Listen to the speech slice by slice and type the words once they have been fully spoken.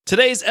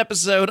Today's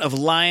episode of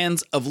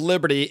Lions of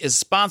Liberty is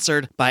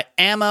sponsored by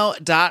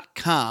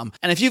Ammo.com.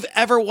 And if you've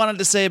ever wanted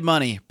to save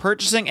money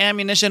purchasing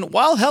ammunition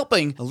while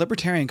helping a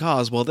libertarian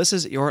cause, well, this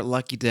is your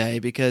lucky day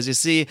because you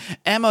see,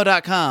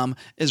 Ammo.com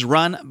is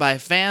run by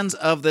fans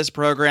of this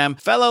program,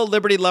 fellow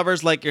liberty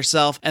lovers like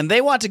yourself, and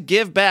they want to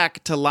give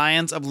back to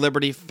Lions of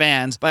Liberty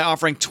fans by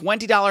offering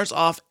 $20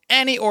 off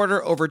any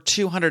order over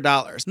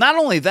 $200. Not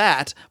only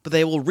that, but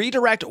they will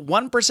redirect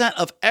 1%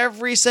 of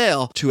every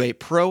sale to a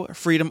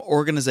pro-freedom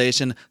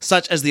organization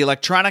such as the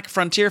Electronic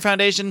Frontier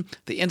Foundation,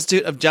 the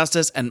Institute of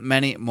Justice, and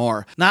many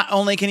more. Not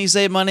only can you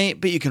save money,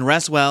 but you can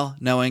rest well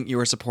knowing you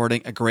are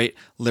supporting a great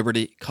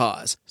liberty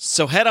cause.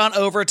 So head on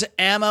over to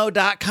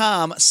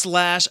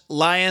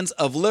ammo.com/Lions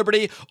of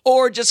Liberty,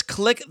 or just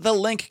click the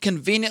link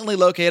conveniently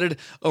located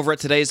over at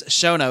today's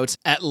show notes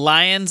at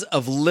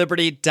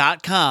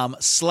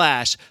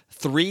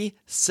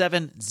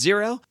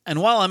lionsofliberty.com/370.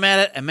 And while I'm at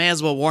it, I may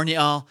as well warn you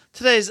all,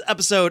 today's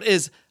episode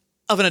is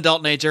of an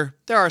adult nature.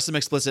 There are some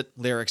explicit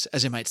lyrics,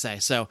 as you might say.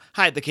 So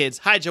hide the kids,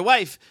 hide your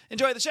wife,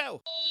 enjoy the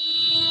show.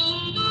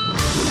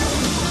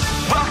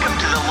 Welcome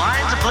to the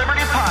Lions of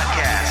Liberty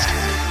podcast.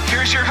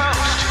 Here's your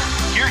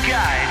host, your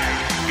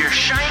guide, your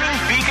shining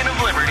beacon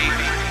of liberty,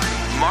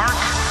 Mark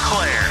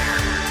Claire.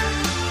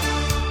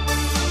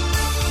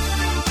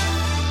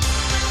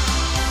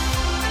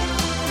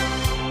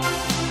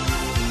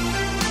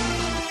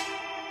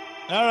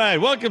 All right,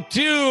 welcome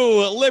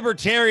to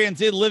Libertarians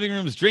in Living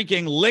Rooms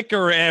Drinking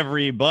Liquor,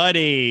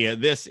 everybody.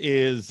 This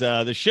is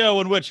the show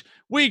in which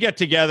we get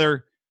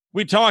together,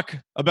 we talk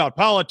about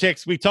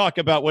politics, we talk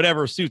about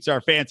whatever suits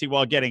our fancy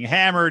while getting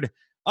hammered.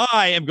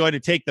 I am going to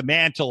take the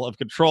mantle of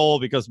control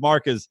because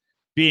Mark is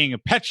being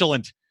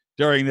petulant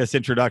during this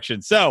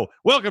introduction. So,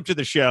 welcome to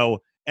the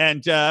show,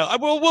 and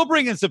we'll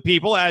bring in some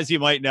people, as you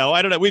might know.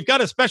 I don't know, we've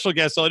got a special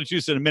guest I'll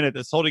introduce in a minute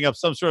that's holding up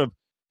some sort of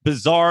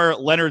bizarre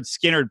Leonard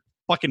Skinner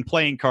fucking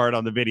playing card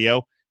on the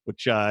video,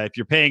 which if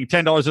you're paying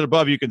 $10 and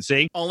above, you can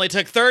see. Only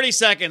took 30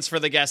 seconds for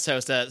the guest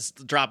host to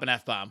drop an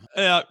F-bomb.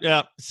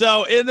 Yeah.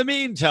 So in the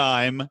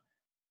meantime,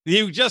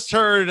 you just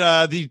heard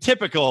the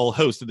typical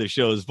host of the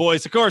show's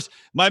voice. Of course,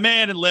 my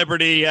man in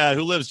Liberty,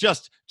 who lives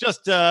just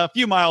a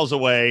few miles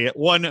away,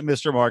 one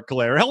Mr. Mark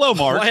Claire. Hello,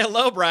 Mark. Why,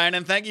 hello, Brian,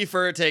 and thank you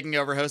for taking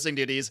over hosting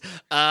duties.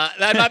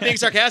 I'm not being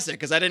sarcastic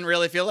because I didn't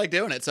really feel like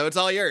doing it, so it's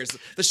all yours.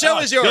 The show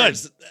is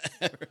yours.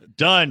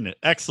 Done.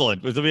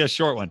 Excellent. This will be a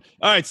short one.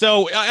 All right.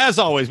 So as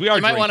always, we are.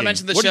 You might want to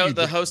mention the show,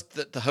 the host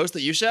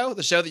that you show,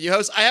 the show that you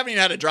host. I haven't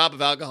even had a drop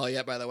of alcohol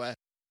yet, by the way.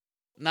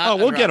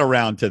 We'll get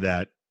around to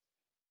that.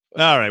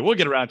 All right, we'll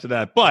get around to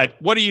that. But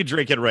what are you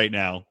drinking right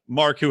now?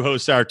 Mark, who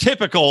hosts our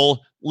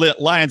typical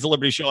Lions of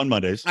Liberty show on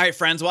Mondays. All right,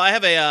 friends. Well, I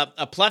have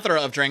a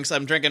plethora of drinks.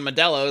 I'm drinking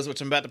Modelo's,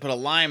 which I'm about to put a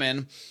lime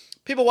in.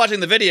 People watching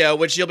the video,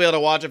 which you'll be able to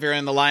watch if you're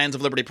in the Lions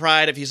of Liberty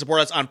Pride, if you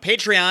support us on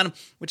Patreon,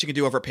 which you can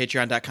do over at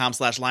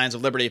patreon.com/Lions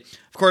of Liberty.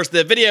 Of course,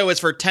 the video is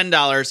for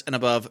 $10 and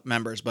above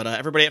members, but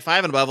everybody at $5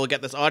 and above will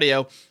get this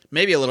audio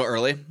maybe a little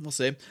early. We'll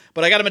see.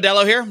 But I got a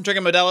Modelo here. I'm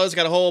drinking Modelo's.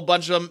 Got a whole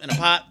bunch of them in a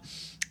pot.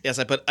 Yes,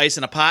 I put ice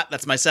in a pot.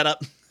 That's my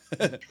setup.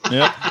 Yep.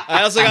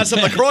 I also got some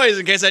LaCroix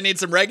in case I need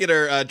some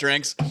regular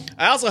drinks.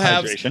 I also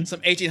have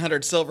some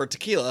 1800 silver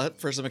tequila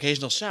for some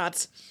occasional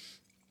shots.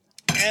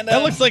 And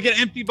that looks like an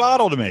empty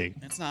bottle to me.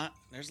 It's not.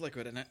 There's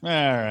liquid in it. All right.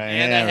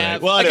 And I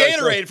have a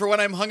Gatorade for when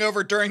I'm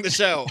hungover during the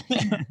show.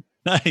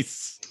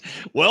 Nice.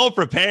 Well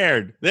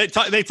prepared. They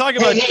talk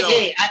about.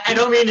 Hey! I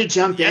don't mean to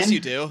jump in. Yes,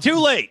 you do. Too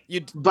late.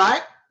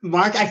 But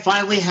Mark, I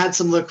finally had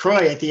some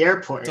LaCroix at the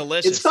airport.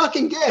 Delicious. It's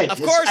fucking good. Of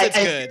course, it's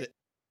good.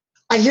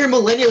 I hear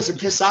millennials are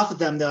pissed off at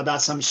them though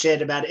about some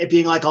shit about it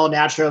being like all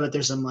natural, but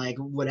there's some like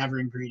whatever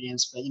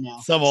ingredients, but you know,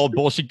 some old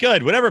bullshit.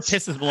 Good, whatever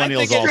pisses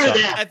millennials off.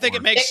 I think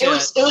it makes it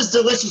was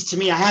delicious to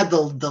me. I had the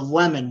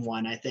lemon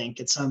one. I think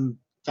it's some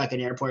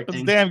fucking airport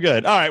thing. That's damn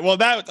good. All right, well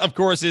that of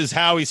course is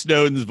Howie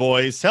Snowden's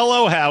voice.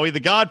 Hello, Howie,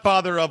 the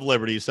Godfather of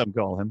Liberty. Some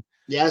call him.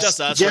 Yes,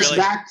 just us, just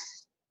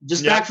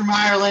really. back from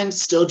Ireland.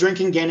 Still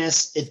drinking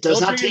Guinness. It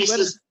does not taste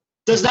as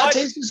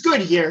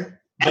good here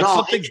at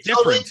all. Something's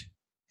different.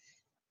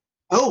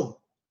 Oh.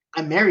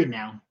 I'm married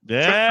now.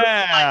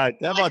 Yeah,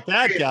 how about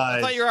that, guys?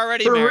 I thought you were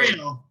already For married.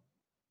 Real.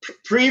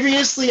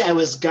 Previously, I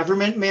was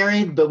government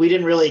married, but we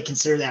didn't really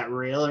consider that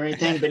real or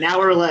anything. But now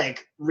we're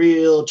like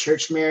real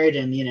church married,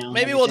 and you know.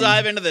 Maybe we'll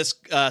dive into this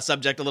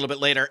subject a little bit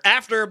later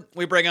after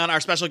we bring on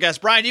our special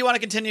guest. Brian, do you want to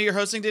continue your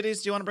hosting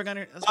duties? Do you want to bring on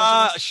your special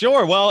guest?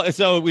 Sure. Well,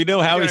 so we know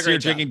Howie's here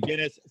drinking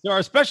Guinness. So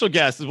our special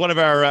guest is one of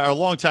our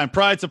longtime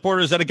Pride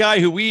supporters and a guy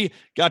who we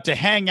got to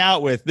hang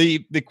out with,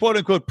 the quote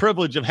unquote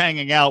privilege of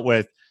hanging out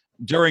with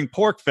during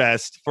Pork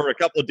Fest for a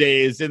couple of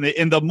days in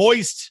the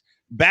moist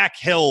back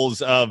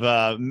hills of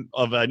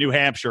New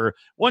Hampshire.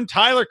 One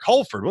Tyler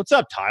Colford. What's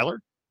up,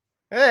 Tyler?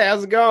 Hey,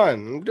 how's it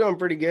going? I'm doing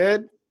pretty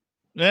good.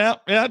 Yeah,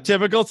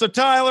 typical. So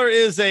Tyler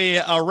is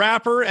a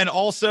rapper and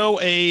also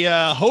a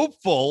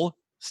hopeful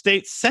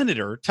state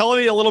senator. Tell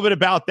me a little bit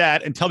about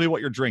that and tell me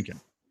what you're drinking.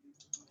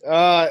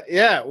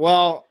 Yeah,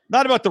 well,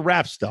 not about the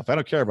rap stuff. I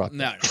don't care about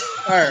that. No.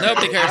 Right.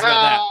 Nobody cares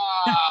about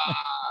that.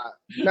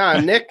 Nah,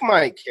 Nick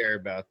might care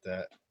about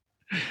that.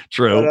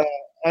 True.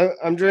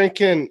 I'm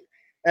drinking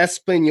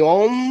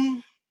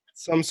Español,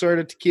 some sort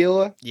of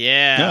tequila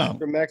Yeah.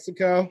 from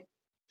Mexico.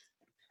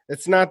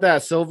 It's not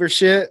that silver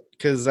shit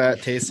because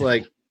that tastes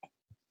like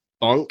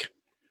bunk,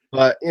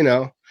 but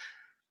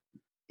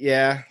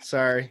yeah.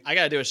 Sorry. I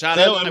gotta do a shot.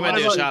 So, I'm and gonna what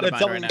do a about- shot of mine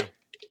tell right me- now.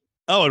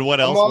 Oh, and what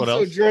else? I'm What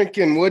also else?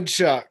 drinking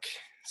woodchuck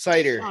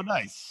cider. Oh,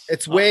 nice.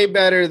 It's way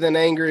better than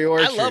Angry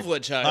Orchard. I love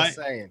woodchuck. Just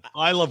saying.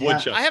 I love Yeah.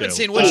 woodchuck. I haven't too.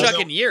 seen woodchuck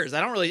in years.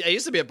 I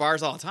used to be at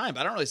bars all the time,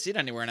 but I don't really see it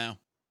anywhere now.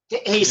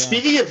 Hey,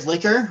 speaking of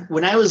liquor,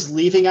 when I was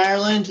leaving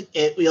Ireland,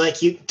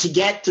 to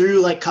get through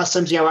like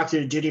customs, you walk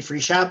through the duty-free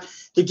shop.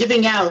 They're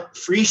giving out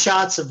free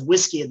shots of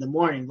whiskey in the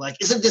morning. Like,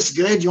 isn't this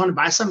good? You want to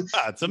buy some?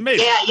 Ah, it's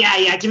amazing.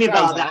 Yeah. Give me a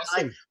bottle of that.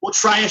 Awesome. Like, we'll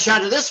try a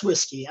shot of this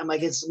whiskey. I'm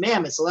like, it's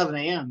 11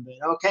 a.m.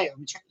 But okay, let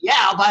me try. Yeah,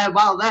 I'll buy a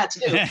bottle of that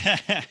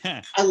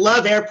too. I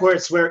love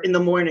airports where in the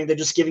morning they're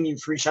just giving you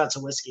free shots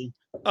of whiskey.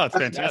 Oh, it's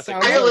fantastic.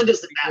 That sounds Ireland like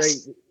is the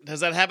best. Does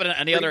that happen at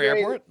any Pretty other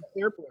great airport?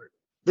 Airport.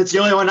 That's the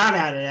only one I've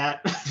had it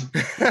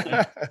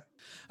at.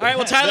 All right,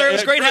 well, Tyler, it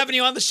was great having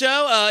you on the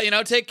show.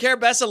 Take care.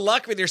 Best of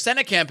luck with your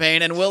Senate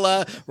campaign, and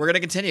we're gonna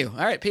continue.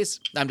 All right, peace.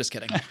 I'm just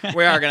kidding.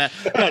 We are gonna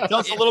Tell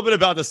us a little bit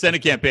about the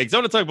Senate campaign. 'Cause I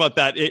want to talk about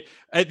that.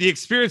 The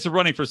experience of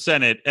running for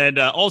Senate, and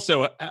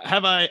also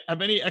have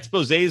any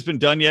exposés been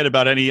done yet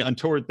about any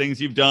untoward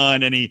things you've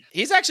done?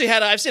 He's actually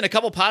had. I've seen a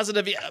couple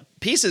positive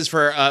pieces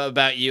for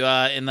about you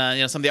in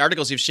the some of the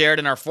articles you've shared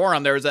in our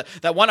forum. There was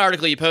that one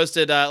article you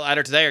posted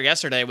either today or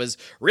yesterday was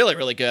really,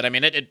 really good. I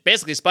mean, it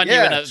basically spun you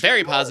in a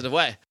very positive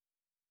way.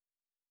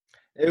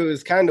 It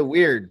was kind of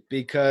weird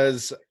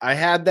because I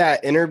had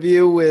that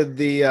interview with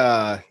the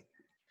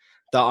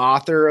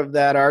author of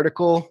that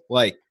article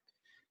like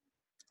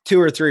 2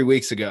 or 3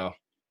 weeks ago,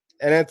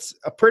 and it's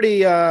a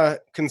pretty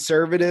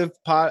conservative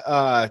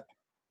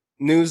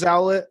news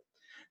outlet.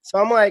 So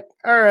I'm like,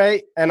 all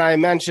right, and I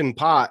mentioned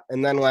pot,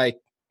 and then like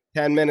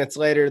 10 minutes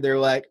later, they're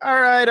like,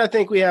 all right, I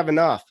think we have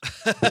enough,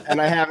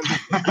 and I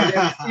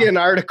didn't see an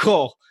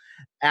article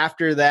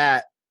after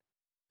that.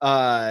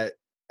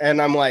 And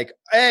I'm like,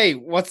 hey,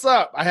 what's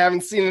up? I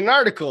haven't seen an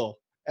article.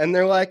 And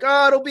they're like,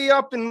 oh, it'll be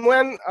up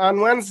on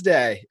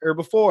Wednesday or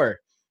before.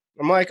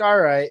 I'm like, all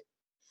right.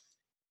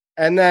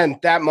 And then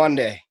that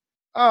Monday,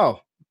 oh,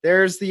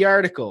 there's the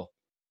article.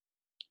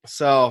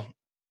 So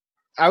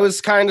I was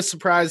kind of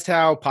surprised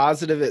how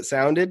positive it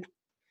sounded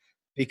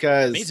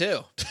because Me too.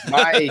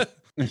 my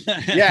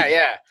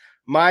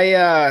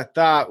my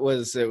thought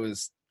was it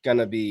was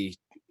gonna be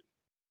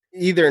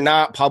either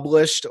not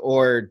published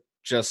or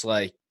just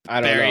like I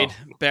don't know.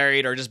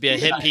 Buried, or just be a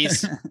hit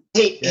piece.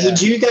 Hey,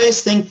 do you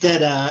guys think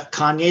that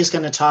Kanye's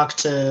going to talk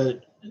to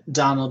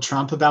Donald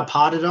Trump about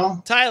pot at all?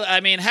 Tyler,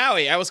 I mean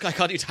Howie. I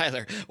called you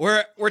Tyler.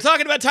 We're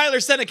talking about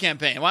Tyler's Senate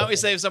campaign. Why don't we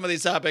save some of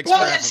these topics?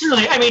 Well, it's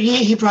really. I mean,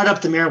 he brought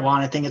up the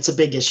marijuana thing. It's a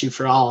big issue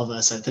for all of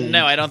us. I think.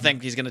 No, I don't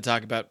think he's going to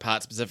talk about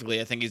pot specifically.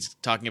 I think he's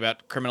talking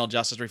about criminal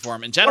justice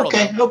reform in general.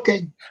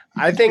 Okay.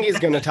 I think he's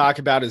going to talk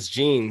about his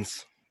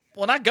jeans.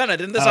 Well, not gonna.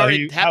 Didn't this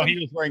already happen? How he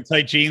was wearing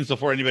tight jeans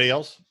before anybody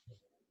else?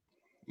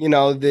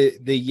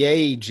 The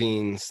Yay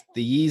jeans,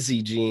 the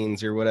Yeezy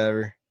jeans or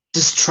whatever.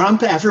 Does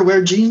Trump ever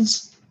wear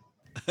jeans?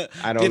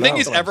 I don't know. Do you think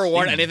he's I've ever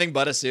worn seen. anything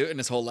but a suit in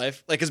his whole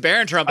life? Like, because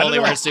Barron Trump I don't only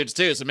know. wears suits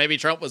too, so maybe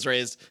Donald was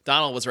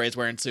raised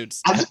wearing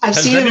suits. I've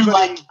seen him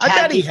like. I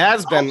bet he khaki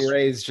has been golf.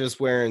 raised just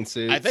wearing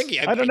suits. I think he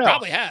don't know.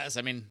 probably has.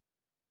 I mean,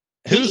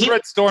 Who's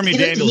read Stormy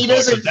Daniels' He book?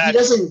 doesn't. Is that- He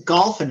doesn't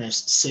golf in a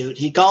suit.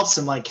 He golfs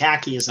in like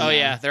khakis. oh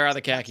yeah, there are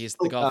the khakis,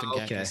 the golfing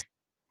okay. khakis.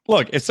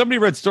 Look, if somebody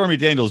read Stormy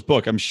Daniels'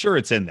 book, I'm sure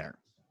it's in there.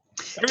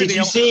 Did Everything you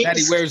else- see that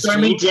he wears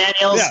Stormy suits?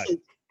 Daniels? Yeah.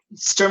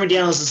 Stormy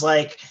Daniels is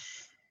like,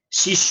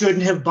 she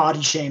shouldn't have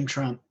body shamed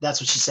Trump. That's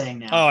what she's saying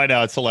now. Oh, I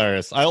know, it's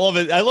hilarious. I love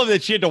it. I love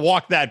that she had to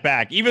walk that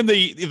back. Even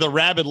the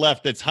rabid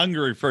left that's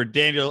hungry for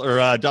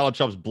Donald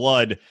Trump's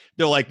blood,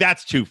 they're like,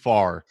 that's too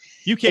far.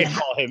 You can't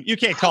call him. You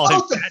can't call How him.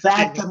 about the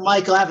fact that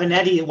Michael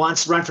Avenatti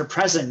wants to run for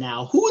president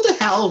now? Who the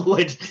hell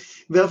would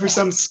vote for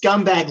some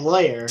scumbag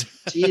lawyer?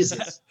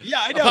 Jesus.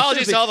 Yeah, I know.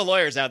 Apologies to all the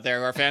lawyers out there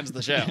who are fans of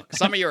the show.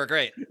 Some of you are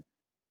great.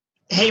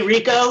 Hey,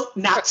 Rico,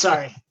 not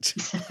sorry.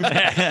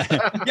 Yeah,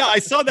 I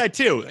saw that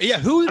too. Yeah,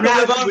 who? I'm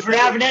not voting for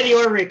Avenatti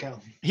or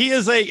Rico. He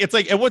is it's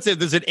like, what's it?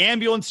 There's an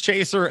ambulance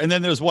chaser, and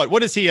then there's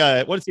what is he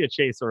a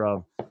chaser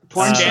of?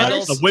 Porn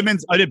Scandals?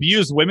 stars? An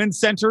abused women's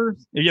center.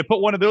 If you put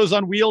one of those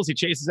on wheels, he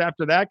chases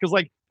after that because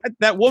like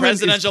that woman is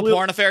Presidential clear-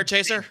 porn affair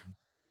chaser.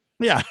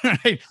 Yeah,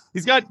 right.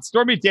 He's got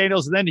Stormy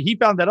Daniels, and then he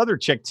found that other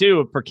chick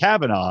too for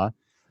Kavanaugh.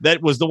 That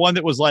was the one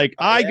that was like,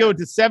 I go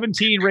to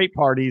 17 rape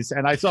parties,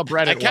 and I saw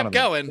Brett I at one kept of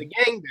them. going. The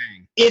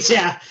gangbang. It's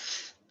yeah.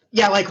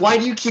 Like, why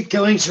do you keep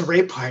going to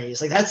rape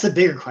parties? Like, that's the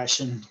bigger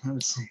question.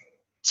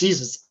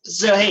 Jesus.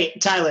 So, hey,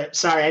 Tyler,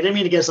 sorry, I didn't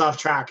mean to get us off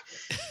track,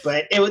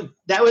 but that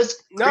was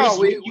No,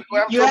 crazy. we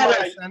went you from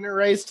had a Senate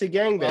race to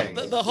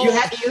gangbang. The whole. you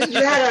had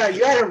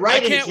a I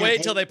write-in can't wait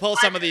campaign. till they pull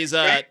some of these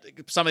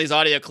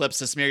audio clips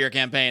to smear your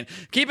campaign.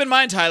 Keep in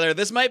mind, Tyler,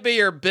 this might be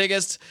your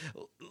biggest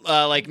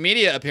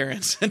media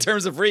appearance in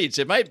terms of reach.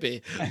 It might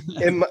be.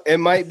 It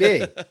might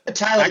be.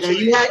 Tyler, Actually,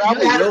 you it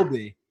probably will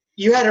be.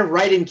 you had a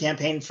write-in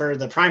campaign for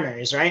the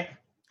primaries, right?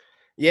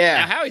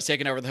 Yeah. Now Howie's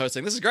taking over the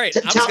hosting. This is great.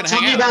 I'm just Tell going to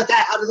hang me out. about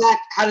that.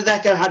 How did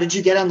that go? How did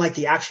you get on like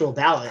the actual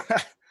ballot?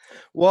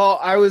 Well,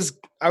 I was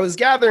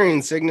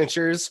gathering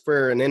signatures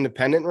for an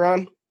independent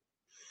run,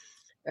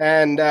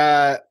 and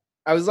I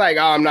was like,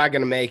 "Oh, I'm not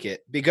going to make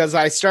it," because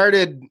I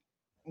started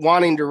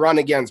wanting to run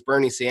against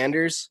Bernie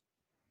Sanders,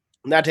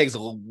 and that takes a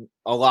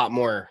lot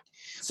more.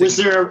 Was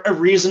there a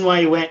reason why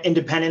you went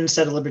independent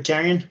instead of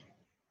libertarian?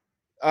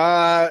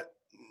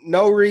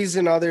 No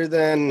reason other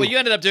than Well, you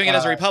ended up doing it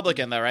as a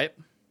Republican, though, right?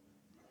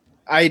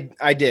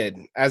 I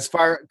did, as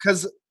far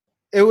because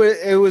it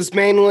was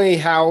mainly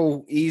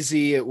how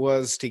easy it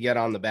was to get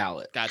on the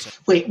ballot. Gotcha.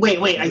 Wait.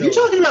 Are you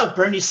talking about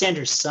Bernie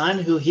Sanders' son,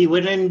 who he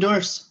would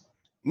endorse?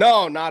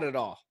 No, not at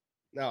all.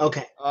 No.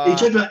 Okay. Are you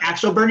talking about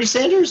actual Bernie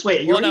Sanders?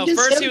 Wait. Well, no.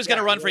 First, he was going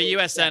to run for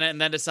U.S. Senate, and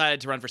then decided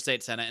to run for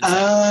state Senate.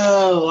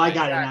 Oh, I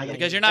got it now.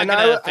 Because you're not And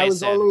going to I face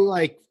was only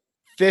like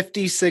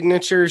 50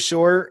 signatures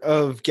short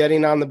of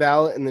getting on the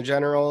ballot in the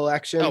general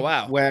election. Oh,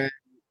 wow. When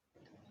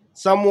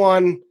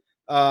someone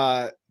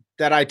that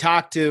I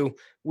talked to,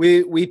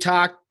 we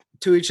talked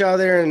to each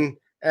other,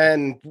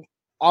 and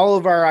all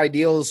of our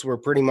ideals were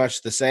pretty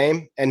much the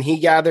same. And he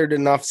gathered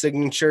enough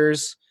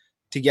signatures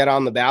to get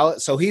on the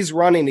ballot. So he's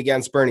running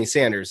against Bernie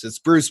Sanders. It's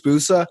Bruce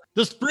Busa.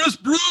 This Bruce.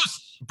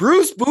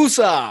 Bruce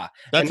Busa.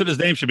 That's what his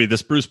name should be.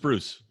 This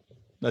Bruce.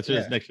 That's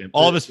his nickname.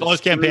 All his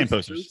campaign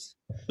posters.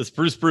 This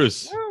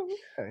Bruce. Oh,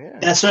 yeah.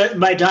 That's what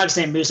my dog's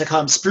name Moose. I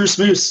call him Spruce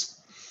Moose.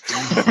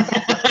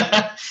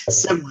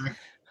 Similar.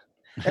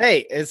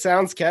 Hey, it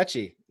sounds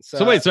catchy.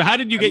 So wait, so how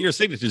did you get your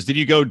signatures? Did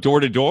you go door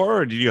to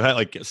door, or did you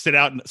like sit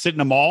in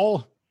a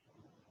mall?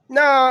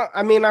 No,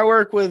 I mean, I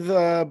work with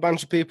a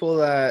bunch of people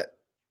that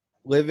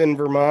live in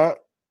Vermont.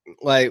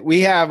 Like,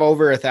 we have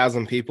over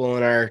 1,000 people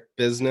in our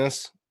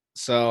business.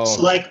 So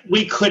like,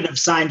 we couldn't have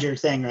signed your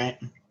thing, right?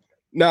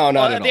 No,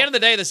 not at the end of the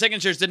day, the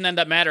signatures didn't end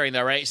up mattering,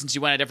 though, right? Since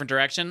you went a different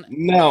direction.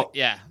 No.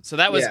 Yeah. So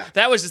that was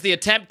just the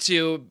attempt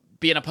to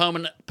be an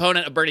opponent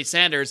of Bernie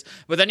Sanders,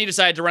 but then you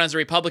decided to run as a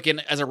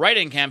Republican as a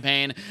write-in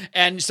campaign.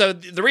 And so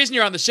the reason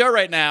you're on the show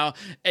right now,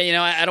 you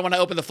know, I don't want to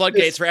open the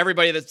floodgates for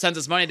everybody that sends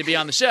us money to be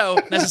on the show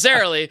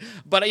necessarily,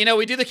 but you know,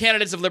 we do the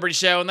Candidates of Liberty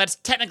show, and that's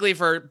technically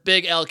for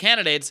big L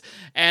candidates.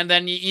 And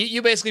then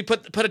you basically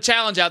put a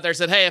challenge out there,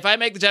 said, hey, if I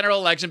make the general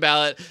election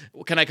ballot,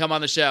 can I come on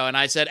the show? And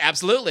I said,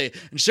 absolutely.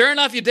 And sure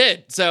enough, you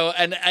did. So,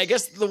 and I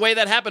guess the way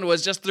that happened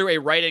was just through a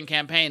write-in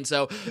campaign.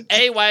 So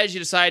A, why did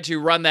you decide to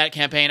run that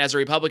campaign as a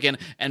Republican?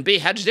 And B,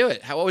 how'd you do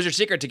it? What was your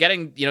secret to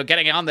getting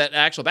on that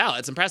actual ballot?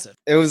 It's impressive.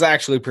 It was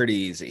actually pretty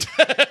easy.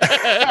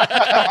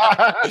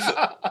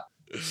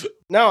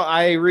 No,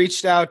 I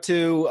reached out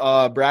to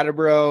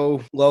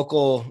Brattleboro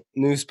local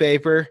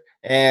newspaper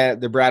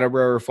and the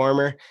Brattleboro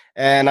Reformer,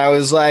 and I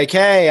was like,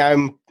 "Hey,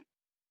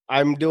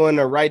 I'm doing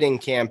a write-in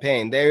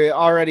campaign." They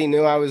already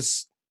knew I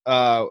was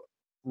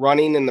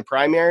running in the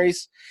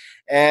primaries,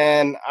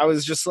 and I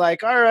was just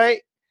like, "All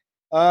right."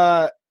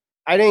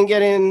 I didn't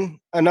get in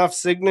enough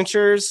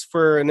signatures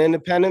for an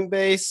independent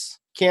base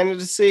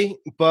candidacy,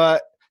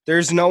 but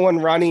there's no one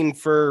running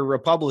for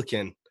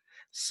Republican.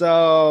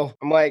 So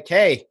I'm like,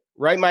 hey,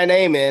 write my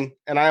name in.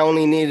 And I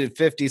only needed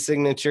 50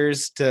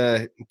 signatures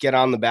to get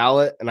on the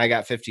ballot, and I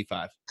got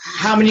 55.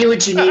 How many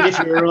would you need if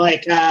you were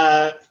like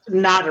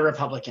not a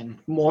Republican?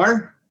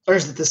 More? Or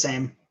is it the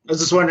same? I was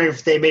just wondering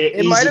if they made it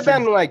easy. It might have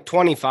been like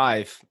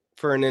 25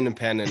 for an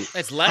independent.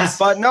 It's less.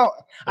 But no,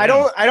 I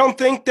don't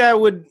think that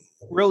would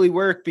really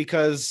work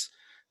because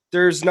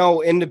there's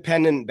no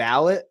independent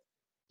ballot.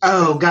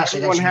 Oh, gosh.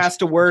 Everyone has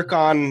to work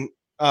on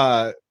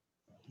the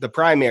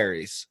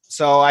primaries.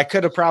 So I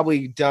could have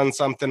probably done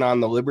something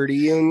on the Liberty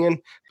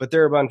Union, but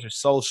they're a bunch of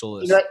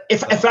socialists. You know,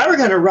 if I were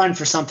going to run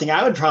for something,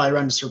 I would probably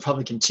run as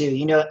Republican too.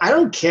 You know, I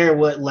don't care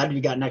what letter you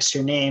got next to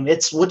your name.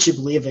 It's what you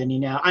believe in. You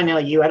know, I know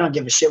you. I don't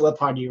give a shit what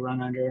party you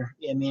run under.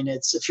 I mean,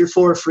 it's if you're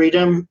for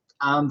freedom,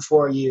 I'm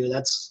for you.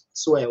 That's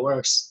the way it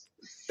works.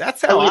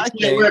 That's how I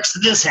think it works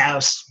in this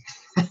house.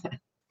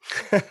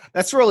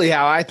 That's really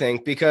how I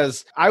think,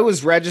 because I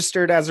was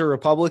registered as a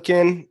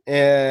Republican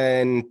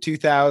in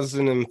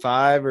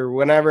 2005 or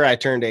whenever I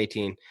turned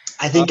 18.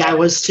 I think I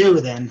was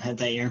too then at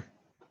that year.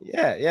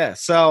 Yeah.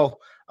 So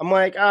I'm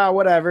like,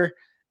 whatever.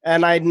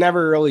 And I'd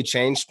never really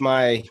changed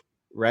my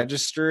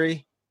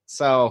registry.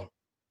 So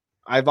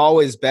I've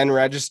always been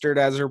registered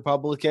as a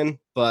Republican.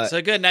 But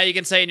so good. Now you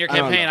can say in your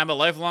campaign, I'm a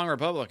lifelong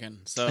Republican.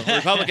 So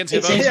Republicans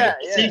who vote.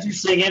 It's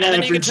interesting. And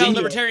then you can tell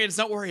Libertarians,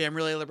 don't worry, I'm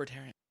really a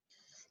Libertarian.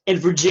 In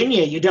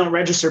Virginia, you don't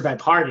register by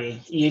party.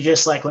 You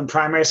just, like, when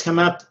primaries come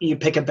up, you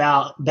pick a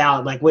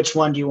ballot, like, which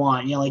one do you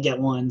want? You only get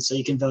one, so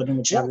you can vote in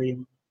whichever you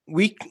want.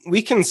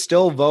 We can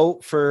still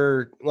vote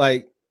for,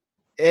 like,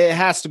 it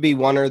has to be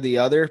one or the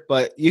other,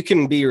 but you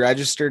can be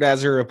registered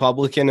as a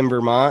Republican in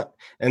Vermont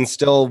and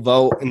still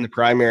vote in the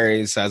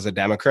primaries as a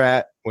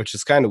Democrat, which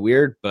is kind of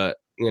weird, but,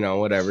 you know,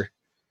 whatever.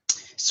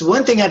 So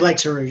one thing I'd like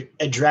to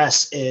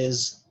address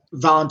is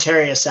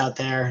voluntarists out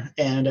there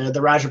and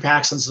the Roger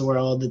Paxsons of the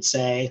world that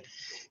say,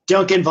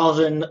 don't get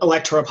involved in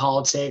electoral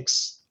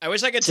politics. I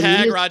wish I could To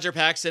tag me- Roger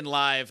Paxton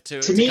live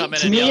to To me, come in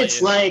to and yell me, at it's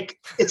you. like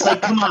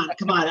come on.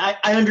 I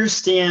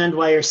understand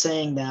why you're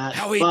saying that.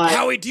 but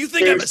Howie, do you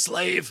think I'm a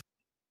slave?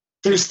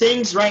 there's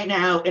things right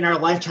now in our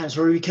lifetimes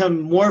where we become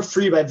more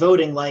free by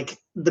voting, like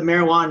the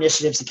marijuana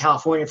initiatives in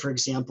California, for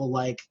example.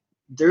 Like,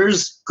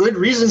 there's good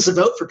reasons to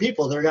vote for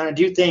people. They're going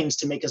to do things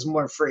to make us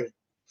more free.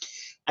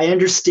 I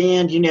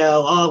understand, we're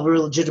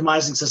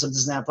legitimizing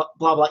systems and that,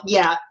 blah, blah.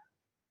 Yeah,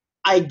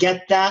 I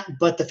get that.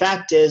 But the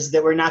fact is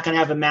that we're not going to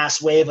have a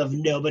mass wave of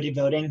nobody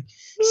voting.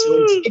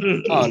 So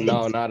Oh,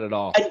 no, not at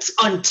all.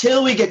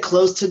 until we get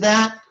close to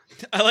that,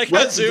 I like how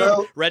let's Zoom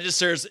vote.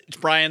 registers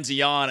Brian's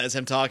yawn as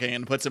him talking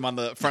and puts him on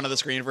the front of the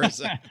screen for a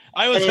second.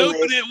 I was Anyways.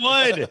 hoping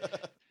it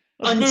would.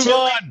 Let's move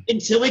on.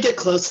 Until we get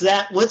close to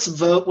that, let's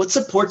vote. Let's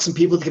support some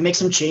people that can make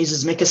some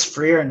changes, make us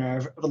freer in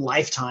our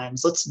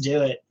lifetimes. Let's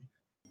do it.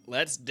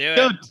 Let's do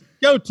it.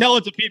 Go tell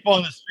it to people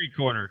on the street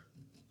corner.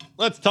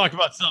 Let's talk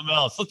about something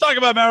else. Let's talk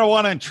about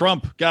marijuana and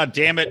Trump. God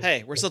damn it.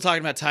 Hey, we're still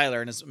talking about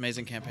Tyler and his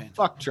amazing campaign.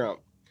 Fuck Trump.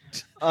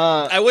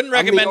 I wouldn't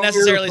I'm the recommend only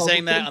necessarily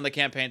saying that Republican. on the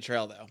campaign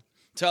trail, though.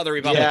 To other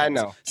Republicans. Yeah, I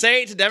know.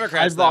 Say it to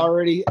Democrats,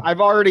 I've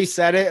already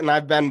said it, and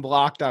I've been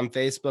blocked on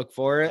Facebook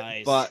for it.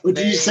 Nice. But Did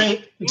you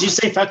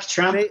say fuck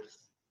Trump?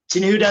 Do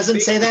you know who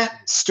doesn't say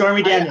that?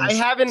 Stormy Daniels. I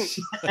haven't.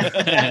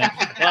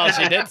 Well,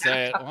 she did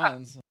say it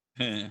once.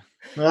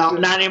 Well,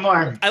 not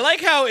anymore. I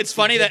like how it's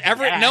funny that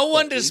no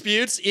one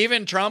disputes,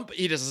 even Trump,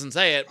 he just doesn't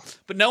say it,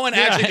 but no one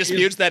actually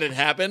disputes that it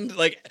happened.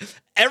 Like,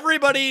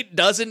 everybody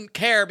doesn't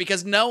care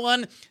because no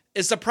one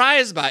is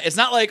surprised by it. It's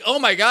not like, oh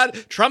my God,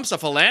 Trump's a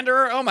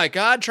philanderer. Oh my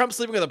God, Trump's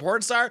sleeping with a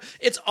porn star.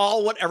 It's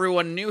all what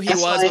everyone knew he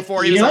That's was why-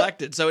 before he was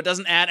elected. So it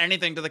doesn't add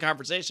anything to the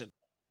conversation.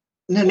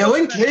 No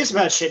one cares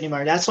about shit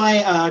anymore. That's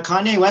why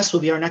Kanye West will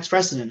be our next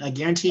president. I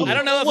guarantee you. I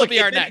don't know if he'll be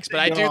our next, but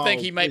I do No,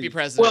 think he might be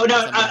president.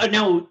 Well,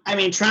 no. I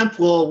mean, Trump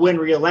will win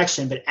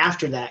re-election, but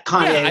after that,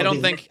 Kanye. Yeah, I will don't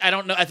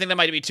be know. I think that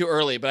might be too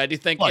early, but I do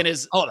think Look, in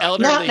his hold on.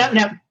 elderly.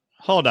 No.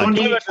 Hold on.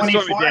 Go back to the Stormy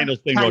 2024? Daniels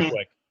thing real Kanye.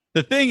 quick.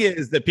 The thing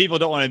is that people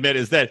don't want to admit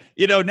is that,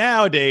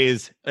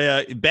 nowadays,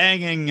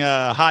 banging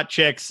hot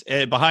chicks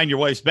behind your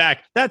wife's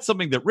back, that's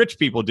something that rich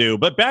people do.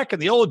 But back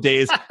in the old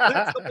days,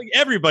 that's something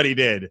everybody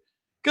did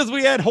because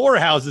we had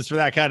whorehouses for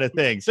that kind of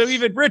thing. So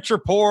even rich or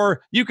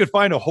poor, you could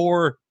find a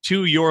whore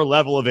to your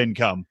level of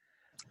income.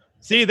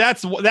 See,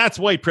 that's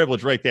white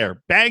privilege right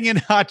there. Banging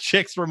hot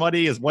chicks for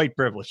money is white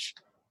privilege.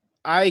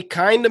 I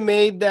kind of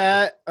made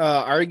that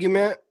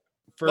argument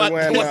for What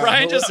when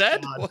Brian just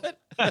Hillary- said? What?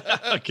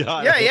 Oh,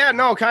 God. Yeah,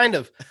 no, kind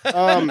of.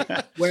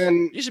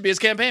 When You should be his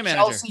campaign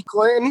manager. Chelsea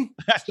Clinton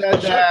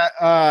said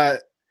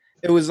that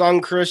it was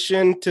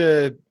unchristian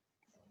to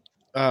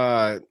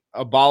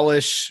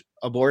abolish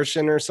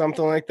abortion or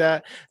something like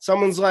that.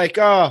 Someone's like,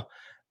 oh,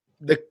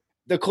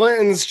 the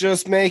Clintons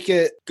just make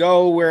it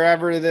go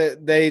wherever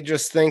they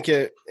just think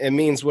it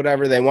means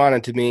whatever they want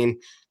it to mean.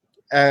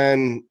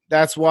 And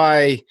that's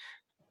why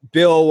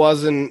Bill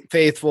wasn't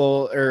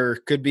faithful or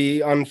could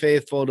be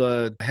unfaithful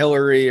to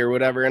Hillary or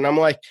whatever. And I'm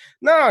like,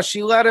 no,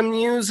 she let him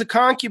use a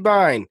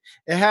concubine.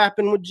 It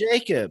happened with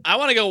Jacob. I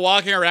want to go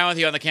walking around with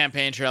you on the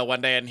campaign trail one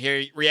day and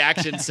hear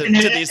reactions to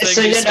these things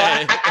So, you you know,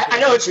 say. I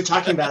know what you're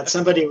talking about.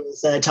 Somebody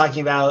was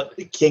talking about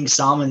King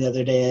Solomon the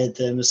other day at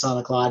the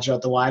Masonic Lodge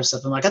about the wives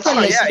stuff. I'm like, I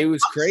thought He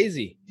was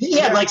crazy. he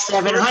had like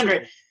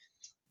 700.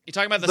 You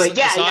talking about the But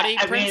Saudi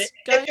I mean, prince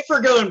guy? if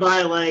we're going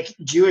by like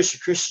Jewish or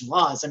Christian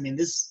laws, I mean,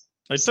 this.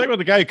 Are you talking about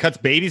the guy who cuts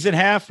babies in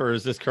half, or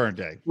is this current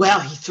day? Well,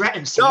 he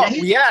threatened. So No, now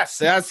he- yes,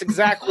 that's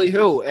exactly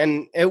who.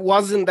 And it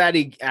wasn't that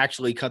he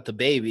actually cut the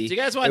baby. Do you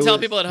guys want to It tell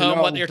was, people at home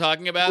what you're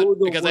talking about? who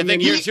the Because I women-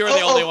 think you two are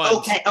the only ones.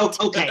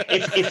 Okay.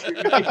 If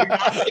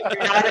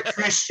you're not a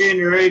Christian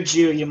or a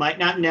Jew, you might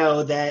not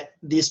know that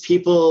these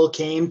people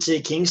came to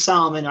King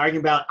Solomon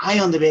arguing about, I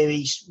own the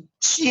baby,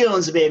 she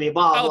owns the baby,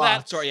 blah, Oh, blah.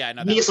 that story. Yeah, I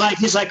know that. He's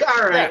like,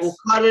 all right, Yes. we'll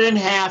cut it in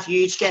half. You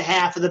each get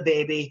half of the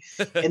baby.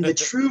 And the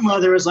true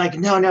mother is like,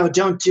 no,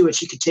 don't do it.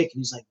 She could take it.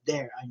 He's like,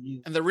 there, I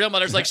knew. And the real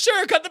mother's like,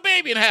 sure, cut the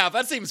baby in half.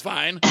 That seems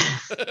fine.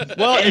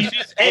 Well, And- if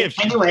she's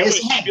anyways,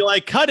 Jewish, she'd be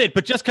like, cut it,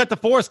 but just cut the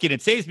foreskin.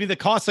 It saves me the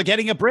cost of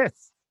getting a bris.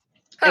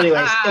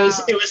 Anyways,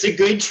 it was a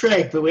good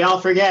trick, but we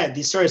all forget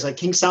these stories. Like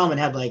King Solomon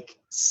had like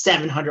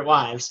 700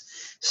 wives.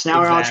 So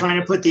now we're all Exactly.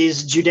 trying to put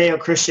these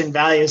Judeo-Christian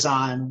values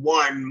on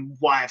one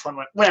wife,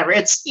 whatever.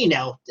 It's,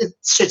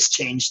 shit's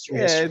changed through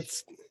Yeah, history.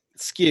 it's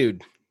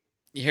skewed.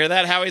 You hear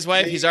that, Howie's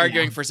wife? He's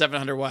arguing for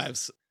 700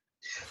 wives.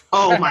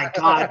 Oh my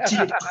God,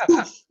 dude.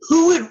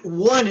 Who would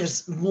one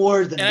is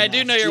more than And I do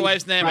enough, know your dude.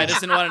 wife's name. I Right. just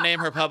didn't want to name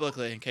her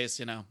publicly in case,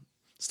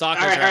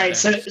 stalkers All are out right.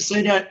 there.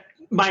 So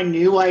my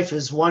new wife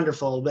is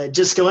wonderful, but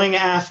just talking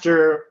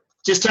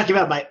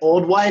about my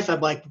old wife, I'm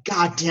like,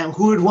 God damn,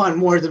 who would want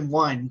more than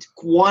one?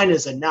 One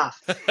is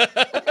enough.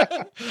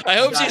 I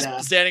hope she's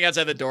But, standing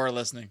outside the door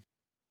listening.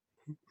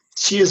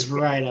 She is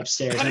right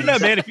upstairs. I don't know,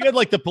 man. If you had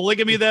like the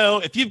polygamy, though,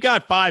 if you've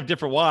got 5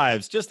 different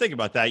wives, just think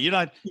about that. You're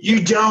not.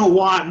 You don't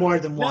want more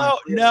than one.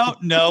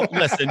 No.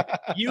 Listen,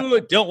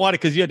 you don't want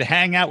it because you had to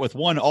hang out with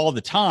one all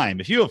the time.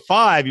 If you have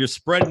 5, you're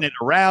spreading it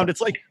around. It's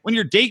like when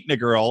you're dating a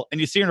girl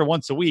and you see her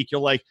once a week, you're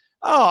like,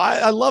 oh,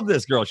 I love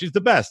this girl. She's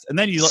the best. And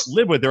then you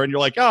live with her and you're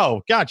like,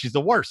 oh, God, she's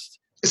the worst.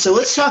 So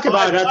let's talk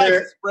about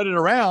spread it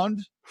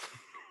around.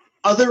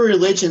 Other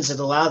religions that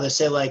allow this,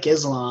 say like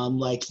Islam.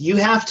 Like you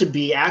have to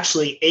be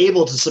actually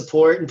able to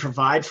support and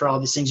provide for all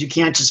these things. You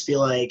can't just be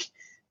like,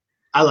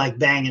 I like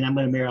banging, I'm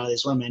going to marry all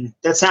these women.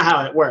 That's not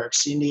how it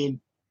works. You need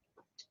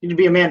to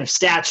be a man of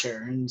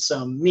stature and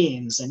some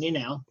means, and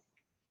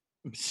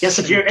guess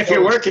if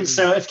you're working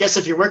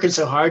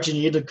so hard, you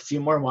need a few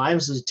more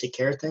wives to take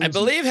care of things. I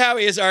believe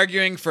Howie is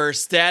arguing for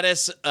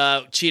status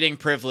cheating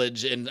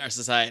privilege in our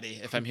society,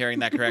 if I'm hearing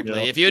that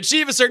correctly. Yeah. If you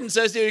achieve a certain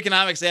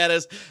socioeconomic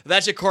status,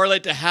 that should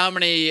correlate to how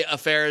many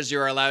affairs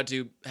you're allowed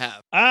to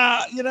have.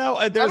 I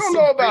don't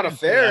know about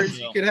affairs.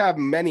 You could have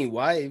many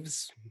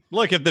wives.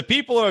 Look, if the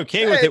people are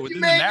okay with it, you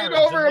made it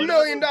over $1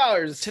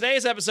 million.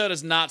 Today's episode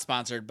is not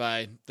sponsored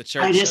by the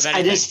church.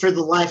 I just for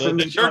the life of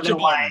me, Church of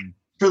Mormon.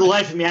 For the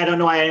life of me, I don't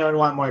know why anyone would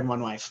want more than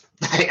one wife.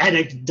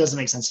 It doesn't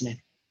make sense to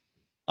me.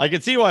 I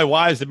can see why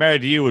wives that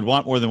married to you would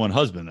want more than one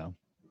husband, though.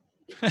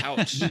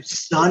 Ouch.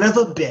 Son of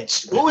a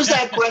bitch. What was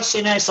that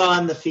question I saw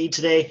on the feed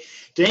today?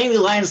 Did any of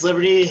the Lions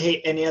Liberty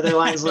hate any other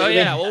Lions Liberty?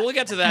 Oh, yeah. Well, we'll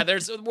get to that.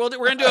 We're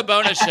going to do a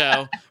bonus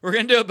show. We're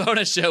going to do a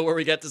bonus show where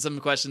we get to some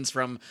questions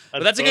from.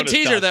 But that's a good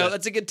teaser, though.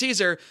 That's a good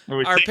teaser.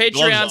 Our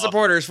Patreon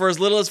supporters, for as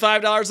little as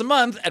 $5 a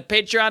month at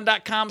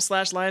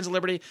patreon.com/Lions of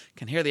Liberty,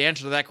 can hear the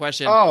answer to that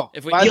question. Oh,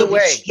 by the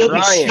way, you'll be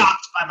Ryan.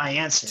 shocked by my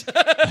answer.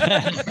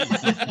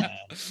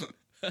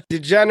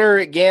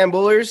 Degenerate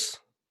gamblers.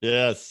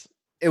 Yes.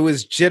 It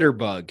was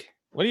Jitterbug.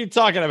 What are you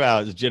talking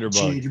about? It's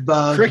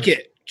Jitterbug.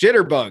 Cricket.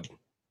 Jitterbug.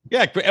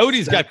 Yeah,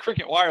 Odie's got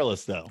Cricket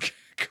Wireless, though.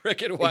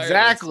 Cricket Wireless.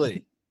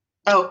 Exactly.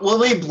 Oh, well,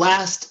 let me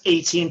blast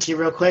AT&T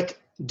real quick.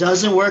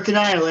 Doesn't work in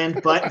Ireland,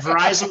 but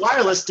Verizon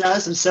Wireless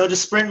does, and so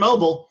does Sprint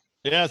Mobile.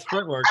 Yeah,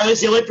 Sprint works. I was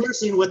the only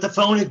person with the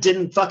phone that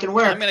didn't fucking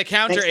work. I'm going to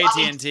counter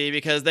AT&T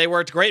because they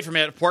worked great for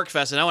me at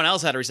Porkfest and no one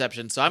else had a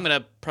reception, so I'm going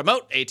to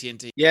promote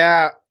AT&T.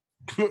 Yeah.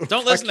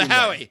 Don't listen to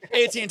Howie.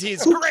 AT&T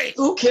is great.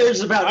 Who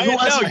cares about who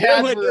wants to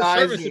you went to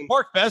service at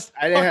Porkfest.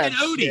 I didn't have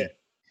Odie. shit.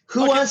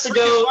 Who wants to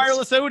go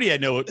wireless Odie? I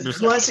know it.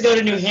 Who wants to go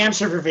to New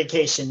Hampshire for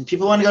vacation?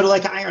 People want to go to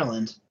like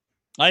Ireland.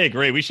 I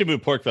agree. We should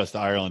move Porkfest to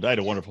Ireland. I had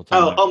a wonderful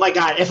time. Oh my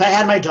God! If I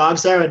had my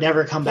dogs there, I would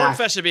never come back.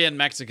 Porkfest should be in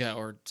Mexico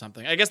or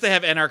something. I guess they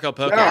have Anarcho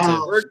Poco No,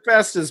 too.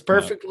 Porkfest is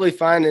perfectly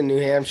fine in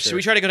New Hampshire. Should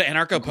we try to go to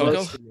Anarcho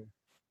Poco?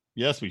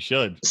 Yes, we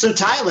should. So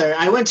Tyler,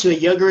 I went to a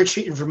yoga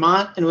retreat in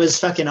Vermont and it was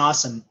fucking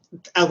awesome.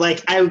 I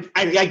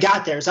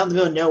got there. It's out in the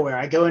middle of nowhere.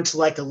 I go into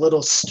like a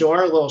little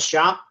store, a little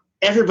shop.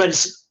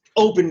 Everybody's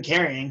open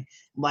carrying.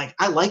 I'm like,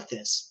 I like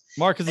this.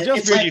 Mark, is it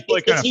just weird you feel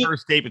like on a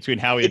first date between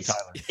Howie and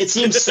Tyler? It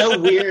seems so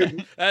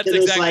weird. That's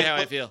exactly how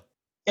I feel.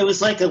 It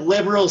was like a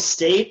liberal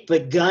state,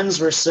 but guns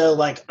were so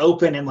like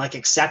open and like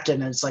accepted,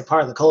 and it's like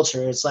part of the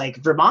culture. It's like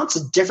Vermont's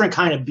a different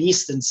kind of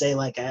beast than say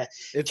like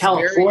It's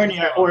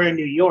California or in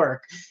New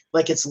York.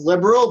 Like it's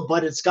liberal,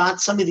 but it's got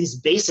some of these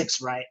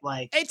basics right.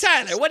 Like, hey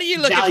Tyler, what are you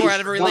looking for out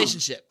of a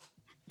relationship?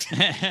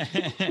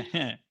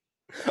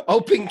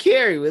 Open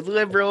carry with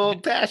liberal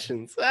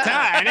passions.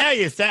 I know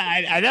you said.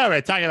 I know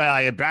we're talking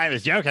about like Brian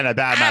was joking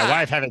about my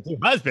wife having 2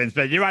 husbands,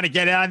 but you want to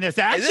get on this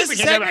action? Is this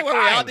a segment where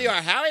we all do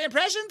our Howie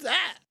impressions?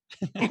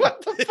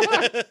 What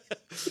the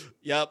fuck?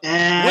 Yep.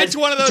 And which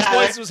one of those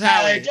Tyler, voices was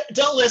Howie?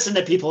 Don't listen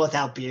to people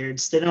without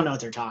beards. They don't know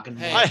what they're talking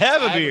about. Hey, I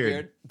have a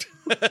beard.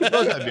 We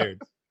both have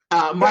beards.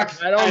 Mark,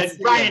 see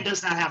Brian it.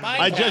 does not have a Mine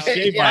I beard. just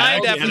shaved Yeah, mine. Mine I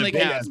only had definitely a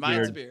big-ass counts. Mine's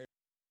a beard. beard.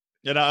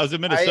 You know, I was in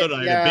Minnesota.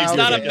 I had a big It's beard.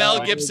 not a Yeah,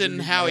 Mel I Gibson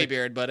would- Howie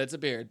beard, but it's a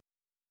beard.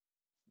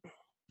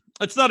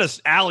 It's not an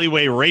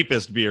alleyway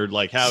rapist beard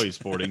like Howie's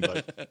sporting,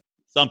 but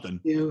something.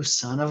 You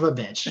son of a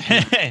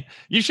bitch.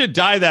 You should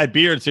dye that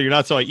beard so you're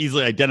not so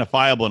easily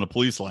identifiable in a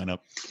police lineup.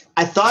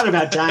 I thought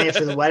about dyeing it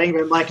for the wedding,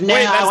 but I'm like, no,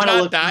 Wait, I that's want to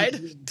not look.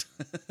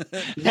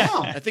 dyed?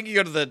 No. I think you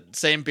go to the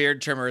same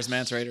beard trimmer as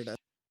Mance Raider does.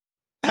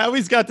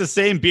 Howie's got the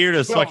same beard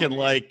as Oh, fucking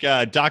like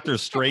Doctor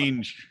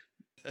Strange.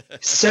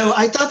 So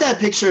I thought that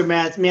picture of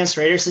Mance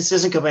Raider, since he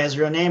doesn't go by his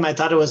real name, I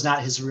thought it was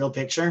not his reil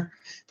picture.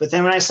 But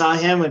then when I saw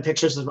him in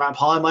pictures with Ron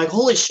Paul, I'm like,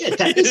 holy shit,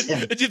 that is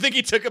him. Did you think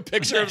he took a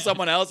picture of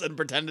someone else and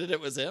pretended it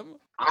was him?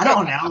 I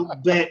don't know,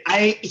 but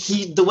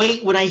the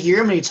way when I hear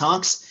him when he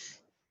talks,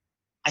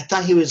 I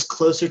thought he was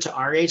closer to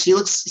our age. He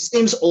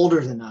seems older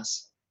than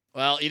us.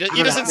 Well, you don't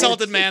just know.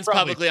 insulted It's Mance probably-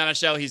 publicly on a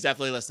show he's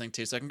definitely listening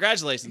to. So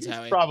congratulations,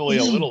 Howie. Probably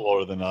a little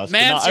older than us. but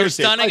no, Mance, I you're would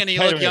say stunning and you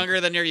look Tyler-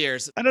 younger than your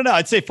years. I don't know.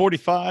 I'd say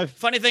 45.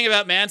 Funny thing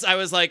about Mance, I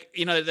was like,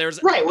 there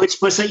was Right, which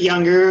puts it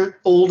younger,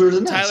 older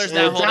than us. Tyler's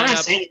now I'm not holding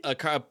saying-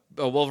 up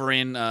a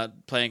Wolverine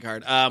playing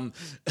card. No,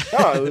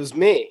 it was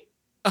me.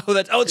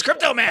 It's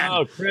Crypto Man.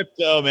 Oh,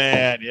 Crypto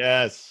Man.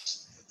 Yes.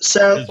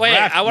 So Wait,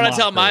 Draft I want to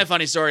tell mocker. my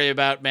funny story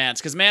about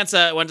Mance because Mance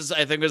went to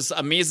I think it was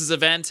a Mises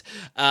event,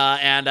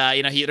 and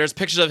there's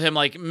pictures of him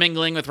like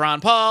mingling with Ron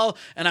Paul,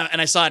 and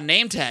I saw a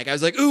name tag. I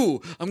was like,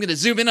 ooh, I'm gonna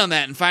zoom in on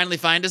that and finally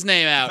find his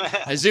name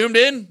out. I zoomed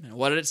in. And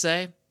what did it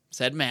say?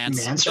 Said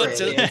Mance. Mance It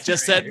Radio.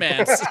 just said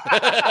Mance.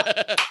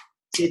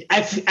 Dude,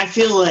 I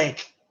feel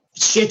like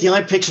Shit, the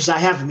only pictures I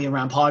have of me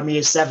around Paul and me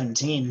is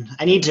 17.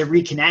 I need to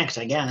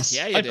reconnect, I guess.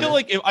 Yeah, I feel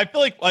like you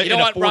don't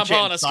want Ron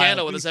Paul in a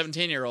scandal with a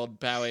 17-year-old,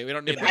 Bowie. We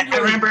don't need that. I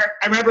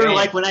remember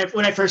like when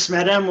I first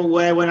met him,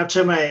 when I went up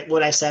to him,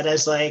 what I said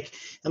is like,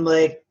 I'm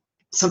like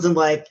something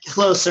like,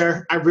 "Hello,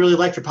 sir. I really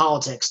like your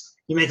politics.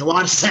 You make a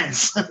lot of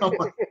sense."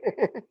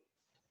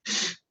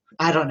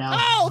 I don't know.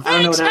 Oh,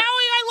 thanks, Howie.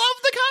 I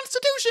love the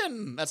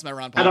Constitution. That's my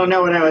Ron Paul. I don't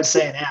know what I would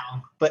say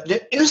now, but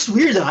it was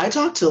weird though. I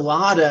talked to a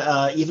lot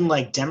of even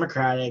like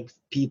Democratic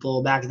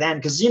people back then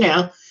because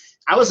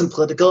I wasn't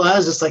political. I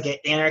was just like an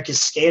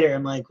anarchist skater.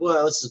 I'm like,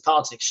 whoa, this is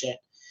politics shit.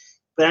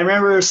 But I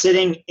remember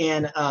sitting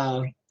in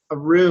a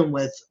room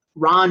with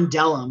Ron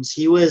Dellums.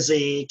 He was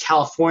a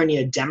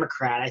California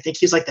Democrat. I think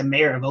he's like the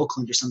mayor of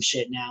Oakland or some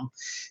shit now.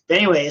 But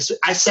anyways,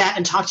 I sat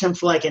and talked to him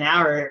for like an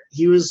hour.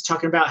 He was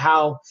talking about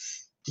how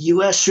the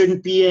U.S.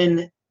 shouldn't be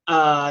in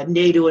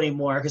NATO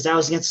anymore because that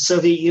was against the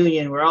Soviet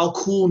Union. We're all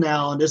cool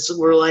now, and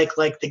we're like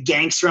the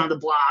gangster on the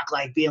block,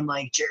 like being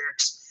like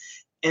jerks.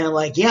 And I'm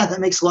like, yeah,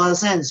 that makes a lot of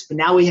sense. But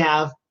now we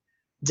have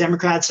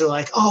Democrats are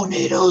like, oh,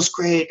 NATO's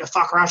great.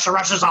 Fuck Russia.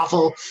 Russia's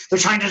awful. They're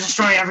trying to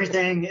destroy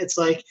everything. It's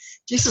like,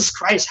 Jesus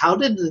Christ, how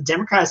did the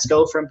Democrats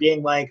go from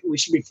being like, we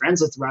should be friends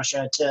with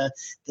Russia to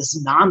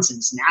this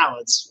nonsense now?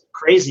 It's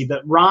crazy.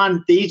 But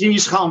Ron, they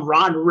used to call him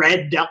Ron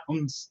Red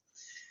Dellums.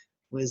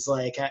 Was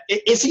like,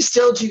 is he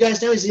still, do you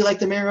guys know, is he like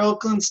the mayor of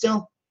Oakland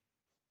still?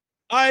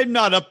 I'm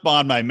not up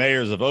on my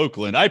mayors of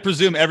Oakland. I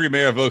presume every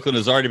mayor of Oakland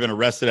has already been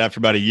arrested after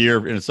about a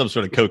year in some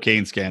sort of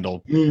cocaine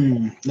scandal.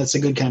 That's a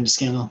good kind of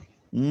scandal.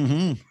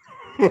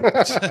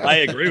 Mm-hmm. I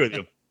agree with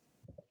you.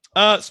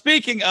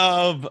 Speaking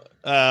of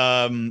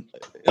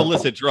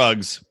illicit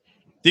drugs,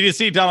 did you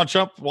see Donald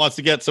Trump wants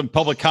to get some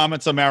public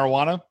comments on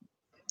marijuana?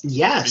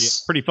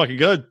 Yes. Pretty fucking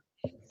good.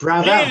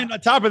 Bravo. And on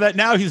top of that,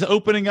 now he's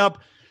opening up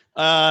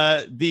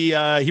he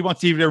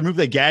wants to even remove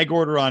the gag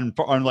order on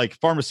like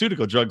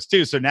pharmaceutical drugs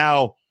too. So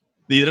now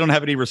they don't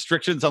have any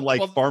restrictions on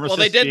like pharmacists.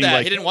 Well, they did that.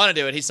 Like, he didn't want to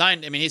do it. He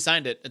signed it.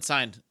 It's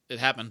signed. It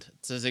happened.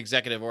 It's his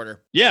executive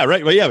order. Yeah,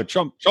 right. Well, yeah, but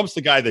Trump's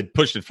the guy that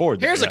pushed it forward.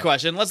 Here's a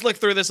question. Let's look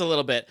through this a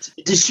little bit.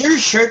 Does your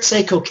shirt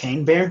say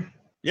Cocaine Bear?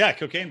 Yeah,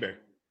 Cocaine Bear.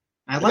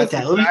 I like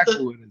that.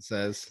 Exactly what it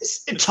says.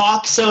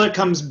 Talk so it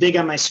comes big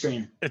on my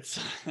screen.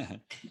 It's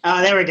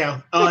there we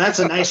go. Oh, that's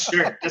a nice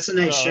shirt. That's a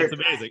nice shirt. It's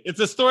amazing. It's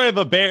a story of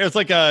a bear. It's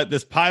like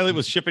this pilot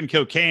was shipping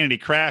cocaine and he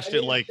crashed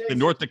in like the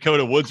North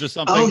Dakota woods or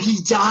something. Oh,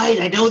 he died.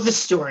 I know the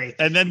story.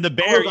 And then the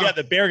bear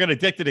got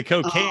addicted to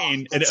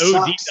cocaine and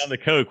OD'd on the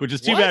coke, which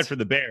is too bad for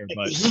the bear.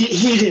 But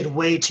he did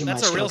way too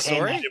much. That's a real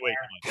story.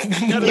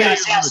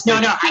 Yes. No.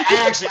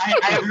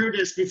 I heard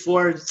this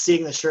before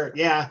seeing the shirt.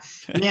 Yeah,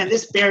 man,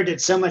 this bear did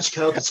so much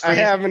coke. It's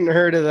crazy. I haven't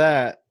heard of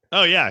that.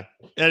 Oh yeah,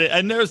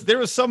 and there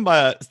was some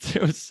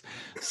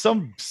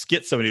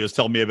skit somebody was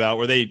telling me about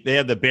where they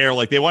had the bear,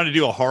 like they wanted to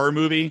do a horror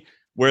movie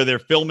where they're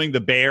filming the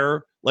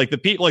bear. Like the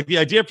people, like the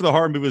idea for the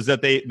horror movie was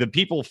that the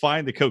people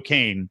find the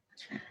cocaine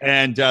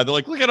and they're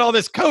like, look at all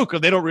this coke,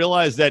 and they don't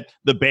realize that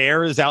the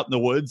bear is out in the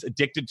woods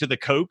addicted to the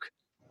coke.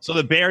 So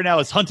the bear now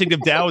is hunting them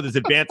down with his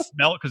advanced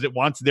smell because it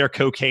wants their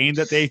cocaine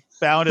that they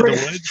found in the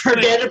woods.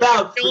 Forget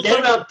about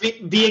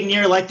being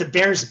near like the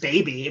bear's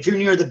baby. If you're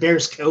near the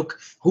bear's coke,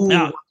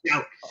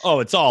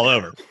 it's all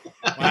over.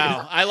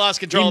 Wow, I lost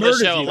control of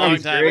the show a long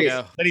time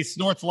ago. Then he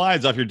snorts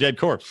lines off your dead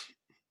corpse.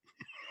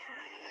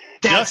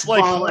 That's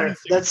baller.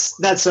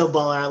 That's so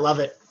baller. I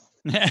love it.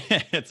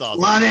 It's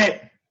awesome. Love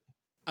it.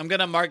 I'm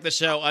gonna mark the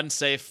show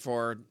unsafe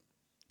for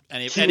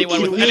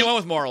anyone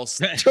with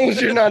morals.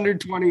 Children under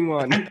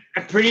 21.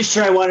 I'm pretty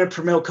sure I want to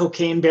promote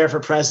Cocaine Bear for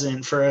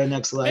president for our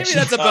next election.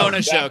 Maybe that's a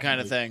bonus show kind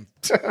of thing.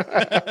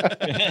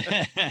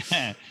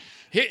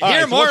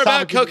 Hear more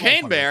about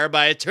Cocaine Bear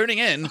by tuning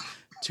in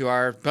to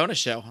our bonus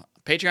show.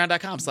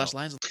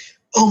 Patreon.com/Lions.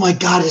 Oh my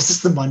God, is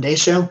this the Monday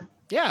show?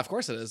 Yeah, of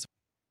course it is.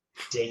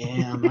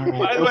 Damn. All right,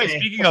 by the way,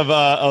 speaking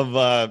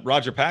of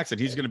Roger Paxson,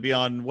 he's going to be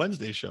on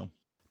Wednesday's show.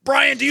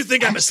 Brian, do you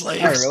think I'm a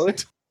slave? Oh, really?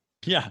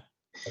 Yeah.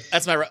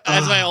 That's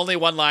my only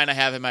one line I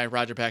have in my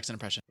Roger Paxson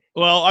impression.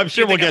 Well, I'm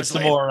sure we'll get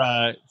some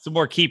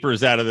more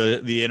keepers out of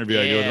the interview.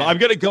 Yeah. I'm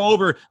going to go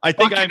over. I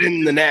think I'm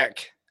in the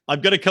neck.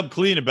 I'm going to come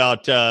clean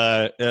about.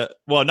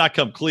 Not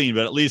come clean,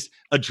 but at least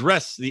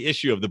address the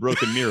issue of the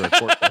broken mirror.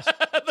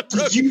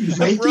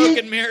 The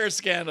broken mirror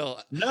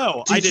scandal.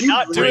 No, I did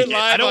not do it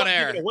live I don't on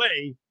air. give it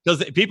away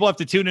because people have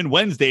to tune in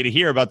Wednesday to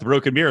hear about the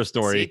broken mirror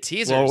story. See,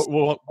 teasers.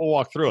 We'll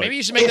walk through it. Maybe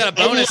you should make that a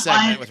bonus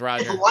segment with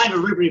Roger. If a line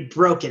of Liberty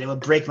broke it would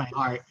break my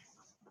heart.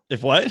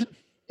 If what?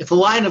 If a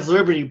line of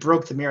Liberty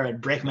broke the mirror, it'd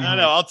break my heart.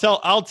 No,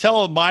 I'll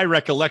tell my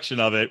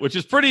recollection of it, which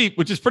is pretty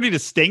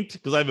distinct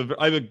because I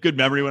have a good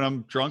memory when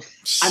I'm drunk.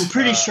 I'm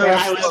pretty sure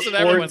I was. What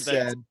everyone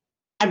said.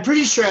 I'm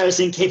pretty sure I was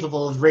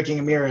incapable of breaking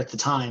a mirror at the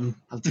time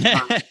of the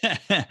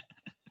crime.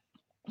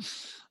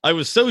 I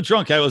was so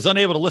drunk I was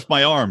unable to lift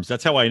my arms.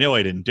 That's how I know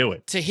I didn't do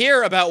it. To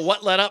hear about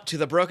what led up to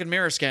the broken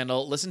mirror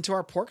scandal, listen to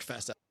our Pork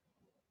Fest.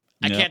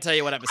 I can't tell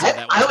you what episode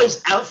that was. I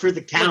was out for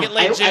the count. Look at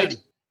late June.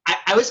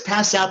 I was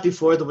passed out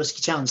before the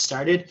Whiskey Challenge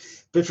started,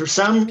 but for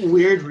some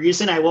weird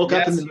reason, I woke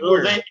up in the middle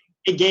of it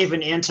it gave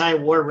an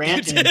anti-war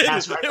rant. It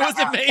was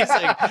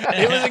amazing.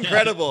 It was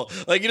incredible.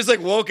 Like, you just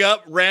like woke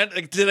up,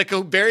 did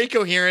a very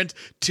coherent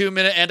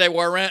 2-minute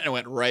anti-war rant, and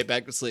went right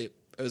back to sleep.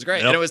 It was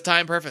great, and it was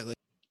timed perfectly.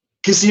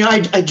 Because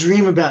I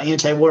dream about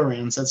anti-war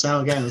rants. That's how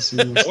it goes.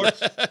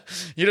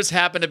 You just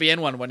happened to be in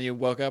one when you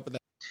woke up with that.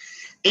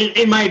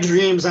 In my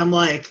dreams, I'm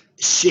like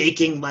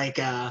shaking, like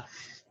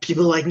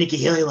people like Nikki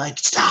Haley, like,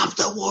 stop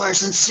the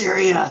wars in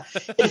Syria.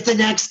 If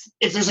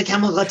there's a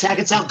chemical attack,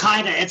 it's Al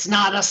Qaeda. It's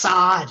not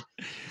Assad.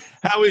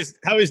 How is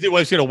the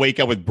wife's going to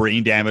wake up with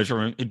brain damage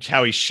from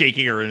how he's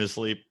shaking her in his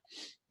sleep?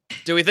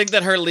 Do we think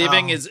that her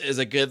leaving is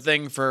a good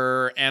thing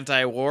for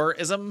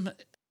anti-warism?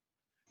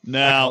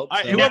 No,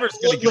 whoever's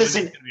going to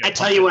listen. I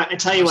tell you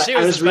what. She I was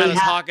was as really bad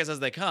as hawkish as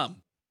they come.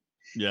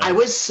 Yeah. I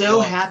was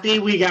so happy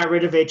we got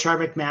rid of HR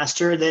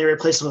McMaster. They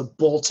replaced him with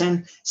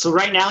Bolton. So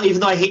right now,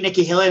 even though I hate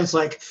Nikki Haley, it's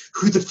like,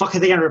 who the fuck are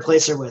they going to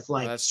replace her with?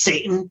 Like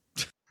Satan?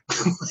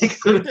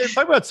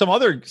 Talk about some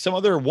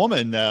other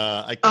woman.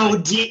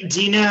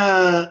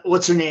 Dina.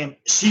 What's her name?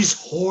 She's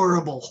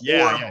horrible.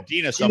 Yeah,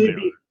 Dina.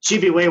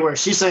 She'd be way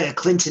worse. She's like a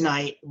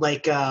Clintonite,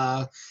 like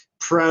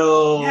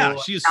pro. Yeah,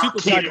 she's super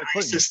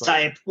ISIS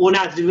type. Well,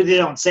 they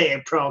don't say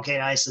it pro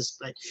ISIS,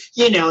 but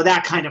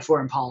that kind of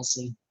foreign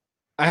policy.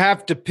 I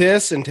have to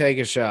piss and take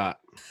a shot.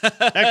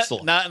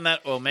 Excellent. Not in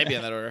that. Well, maybe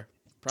in that order.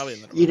 Probably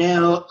in that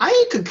order.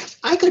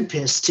 I could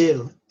piss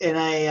too,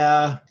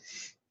 and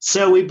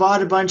so we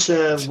bought a bunch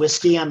of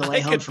whiskey on the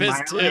way home from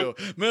Ireland. Too.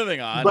 Moving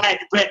on. But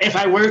if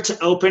I were to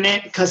open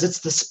it, because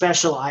it's the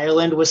special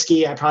Ireland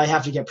whiskey, I probably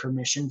have to get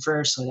permission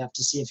first. So I'd have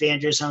to see if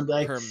Andrew's home. Be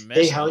like,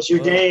 hey, how's your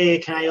day?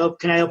 Can I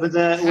open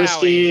the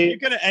whiskey? You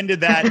could have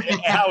ended that,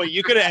 Howie.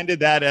 You could have ended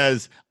that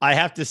as I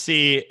have to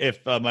see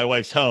if my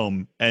wife's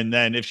home, and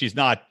then if she's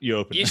not, you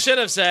open. You should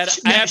have said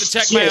I have to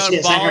check my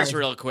own balls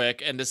real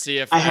quick and to see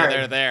if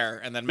they're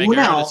there, and then make your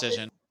own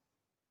decision.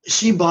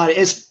 She bought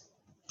it.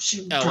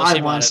 She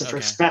probably wants it for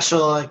a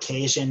special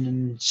occasion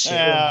and shit.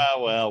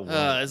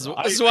 This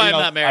is why I'm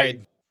not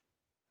married.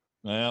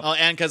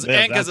 And because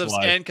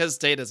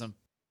statism.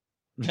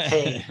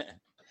 Hey,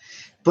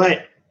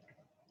 but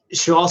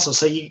she also.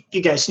 So you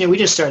guys, we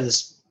just started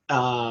this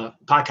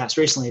podcast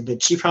recently,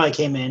 but she probably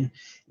came in,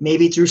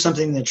 maybe threw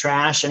something in the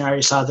trash, and I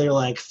already saw there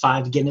like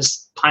 5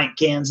 Guinness pint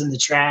cans in the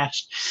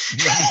trash.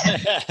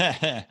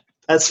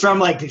 That's from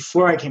like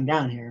before I came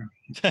down here.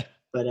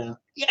 But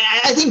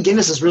I think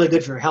Guinness is really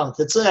good for your health.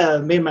 It's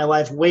made my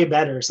life way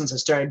better since I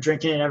started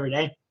drinking it every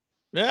day.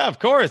 Yeah, of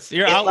course.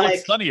 Your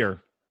outlook's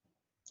sunnier.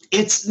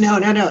 It's no.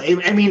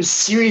 I mean,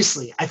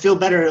 seriously, I feel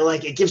better.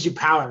 Like, it gives you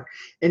power.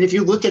 And if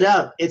you look it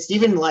up, it's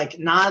even like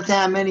not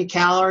that many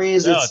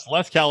calories. No, it's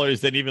less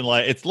calories than even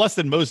it's less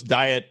than most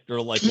diet or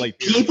like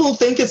people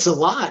think it's a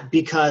lot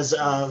because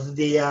of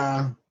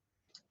the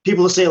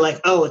people say like,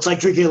 oh, it's like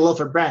drinking a loaf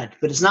of bread,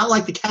 but it's not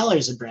like the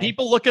calories of bread.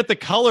 People look at the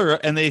color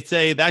and they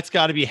say that's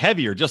got to be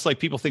heavier, just like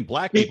people think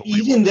black people.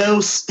 Even though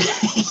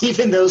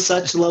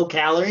such low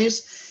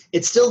calories,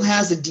 it still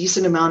has a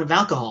decent amount of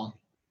alcohol.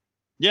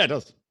 Yeah, it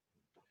does.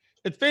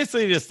 It's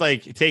basically just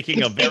like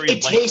taking a very.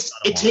 It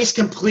tastes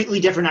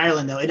completely different in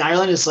Ireland, though. In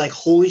Ireland, it's like,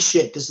 holy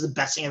shit, this is the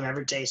best thing I've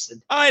ever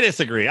tasted. I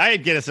disagree. I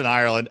had Guinness in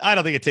Ireland. I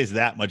don't think it tastes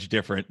that much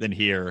different than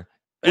here.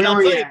 Where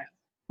were you at?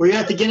 Were you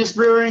at the Guinness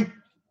Brewery?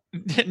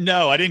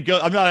 No, I didn't go.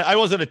 I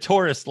wasn't a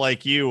tourist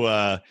like you,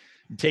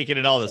 taking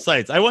in all the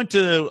sites. I went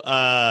to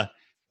I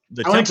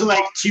went to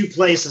like 2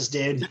 places,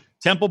 dude.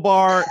 Temple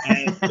Bar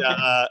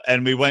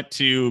and we went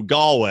to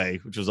Galway,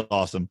 which was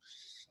awesome.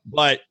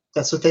 But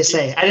that's what they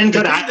say. I didn't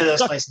go to either of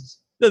those places.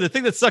 No, the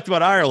thing that sucked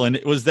about Ireland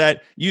was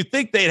that you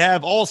think they'd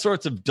have all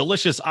sorts of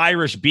delicious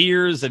Irish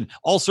beers and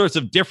all sorts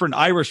of different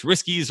Irish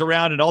whiskeys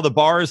around in all the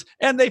bars,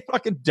 and they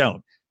fucking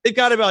don't. They've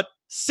got about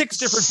 6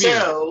 different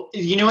beers. So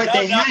you know what?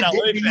 They had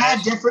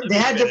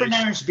different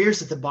Irish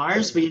beers at the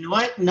bars, but you know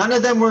what? None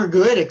of them were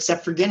good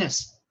except for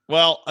Guinness.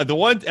 Well, the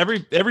one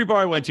every bar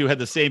I went to had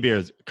the same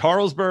beers: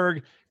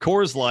 Carlsberg,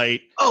 Coors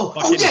Light. Oh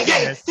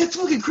yeah, that's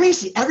fucking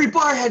crazy. Every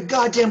bar had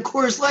goddamn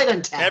Coors Light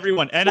on tap.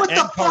 Everyone, what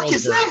the fuck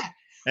is that?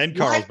 And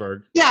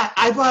Carlsberg. Yeah,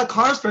 I bought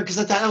Carlsberg because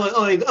I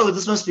thought,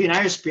 this must be an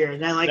Irish beer,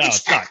 and I'm like,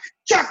 it's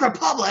Czech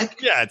Republic.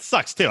 Yeah, it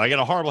sucks too. I get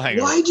a horrible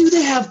hangover. Why do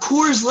they have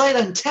Coors Light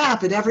on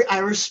tap at every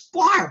Irish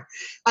bar?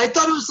 I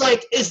thought it was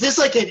like, is this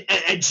like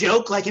a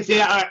joke? Like if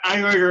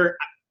I order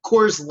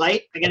Coors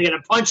Light, I'm gonna get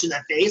a punch in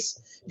the face.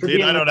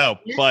 Dude, I don't know,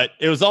 but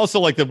it was also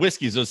like the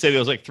whiskeys. Let's say there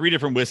was like 3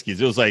 different whiskeys.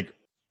 It was like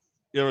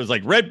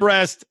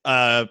Redbreast,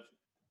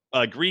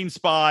 Green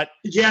Spot.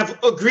 You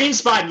have Green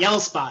Spot and Yellow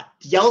Spot.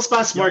 Yellow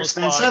Spot's more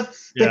expensive.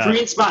 The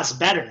Green Spot's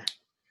better.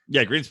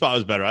 Yeah, Green Spot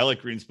was better. I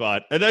like Green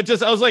Spot. And I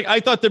was like,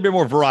 I thought there'd be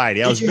more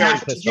variety. Did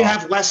you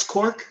have West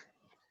Cork?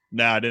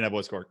 No, I didn't have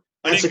West Cork.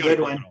 That's a good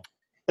one.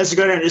 That's a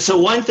good one. So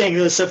one thing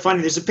that was so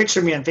funny, there's a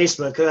picture of me on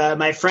Facebook.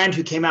 My friend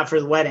who came out for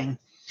the wedding,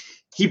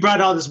 he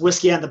brought all this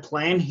whiskey on the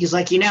plane. He's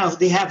like, they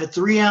have a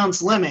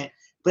 3-ounce limit,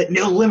 but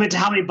no limit to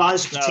how many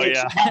bottles you can take.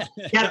 Yeah.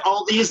 He had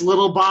all these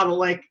little bottles,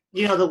 like,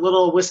 the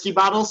little whiskey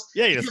bottles.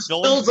 Yeah, he just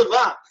fills them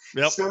up.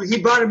 Yep. So he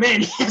brought him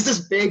in. He has this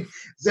big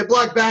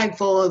Ziploc bag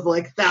full of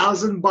like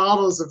 1,000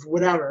 bottles of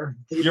whatever.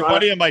 Your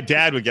buddy and my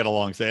dad would get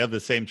along, so they have the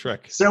same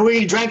trick. So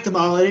we drank them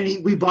all,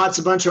 and we bought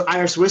a bunch of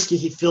Irish whiskey.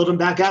 He filled them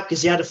back up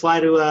because he had to fly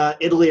to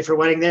Italy for a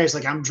wedding there. He's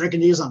like, I'm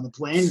drinking these on the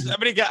plane.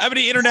 How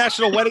many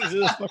international weddings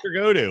does this fucker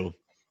go to?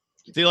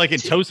 Is he like in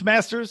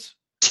Toastmasters?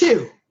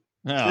 2.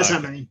 Oh, That's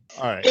not many.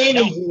 All right.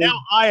 Anywho. Now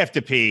I have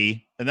to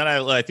pee, and then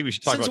I think we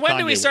should talk Since about when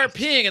do we Kanye start West.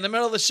 peeing in the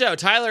middle of the show?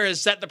 Tyler has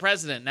set the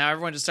precedent. Now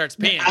everyone just starts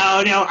peeing.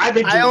 Oh no,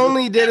 I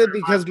only did it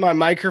because my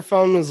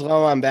microphone was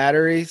low on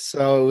battery,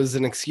 so it was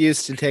an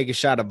excuse to take a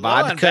shot of Low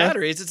on vodka.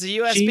 batteries. It's a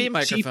USB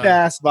microphone. Cheap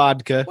ass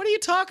vodka. What are you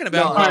talking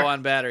about? No, Low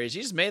on batteries.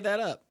 You just made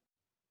that up.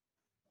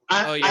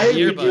 I yeah, have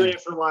been earbud. doing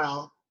it for a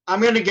while.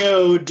 I'm gonna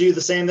go do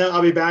the same though.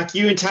 I'll be back.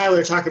 You and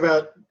Tyler talk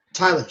about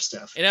Tyler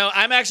stuff. You know,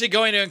 I'm actually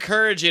going to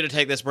encourage you to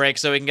take this break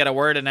so we can get a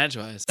word in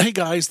edgewise. Hey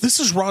guys,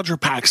 this is Roger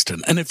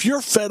Paxton, and if you're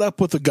fed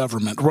up with the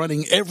government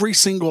running every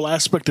single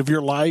aspect of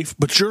your life,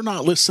 but you're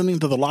not listening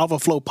to the Lava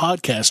Flow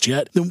podcast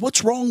yet, then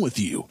what's wrong with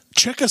you?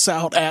 Check us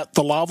out at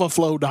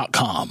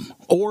thelavaflow.com,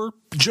 or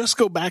just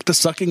go back to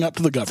sucking up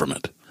to the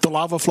government. The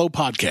Lava Flow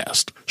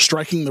podcast,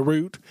 striking the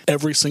root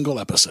every single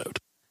episode.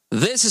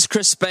 This is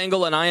Chris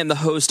Spangle, and I am the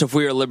host of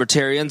We Are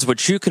Libertarians,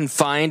 which you can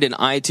find in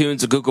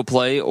iTunes, Google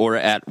Play, or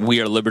at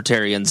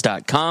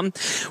wearelibertarians.com.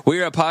 We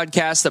are a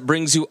podcast that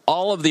brings you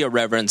all of the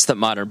irreverence that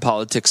modern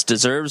politics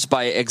deserves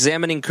by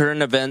examining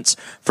current events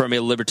from a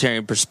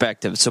libertarian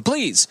perspective. So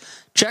please,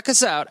 check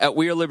us out at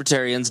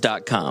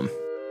wearelibertarians.com.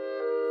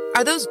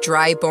 Are those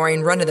dry,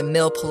 boring,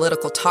 run-of-the-mill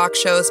political talk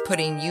shows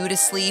putting you to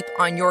sleep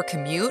on your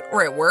commute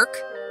or at work?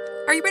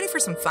 Are you ready for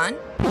some fun?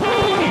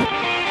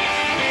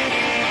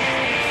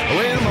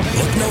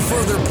 Look no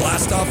further.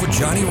 Blast Off with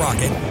Johnny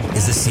Rocket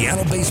is a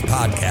Seattle-based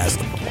podcast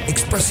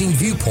expressing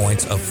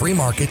viewpoints of free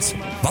markets,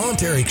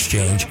 voluntary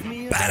exchange,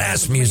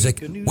 badass music,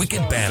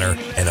 wicked banner,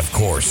 and of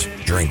course,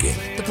 drinking.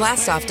 The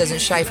Blast Off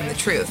doesn't shy from the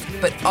truth,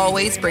 but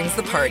always brings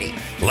the party.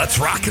 Let's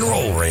rock and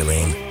roll,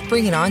 Raylene.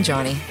 Bring it on,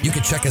 Johnny. You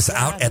can check us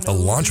out at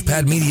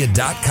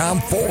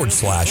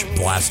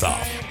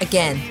thelaunchpadmedia.com/blastoff.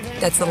 Again,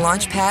 that's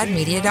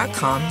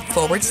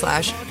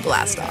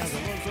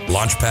thelaunchpadmedia.com/blastoff.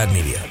 Launchpad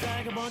Media.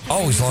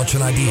 Always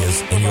launching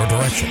ideas in your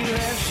direction.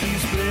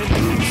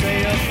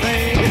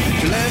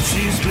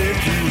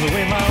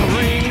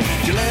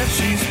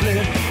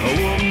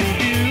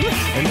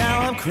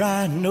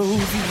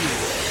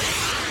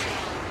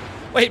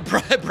 Wait,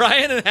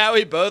 Brian and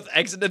Howie both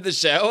exited the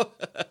show?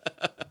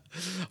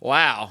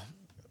 Wow.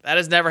 That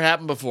has never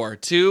happened before.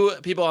 2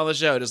 people on the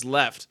show just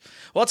left.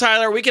 Well,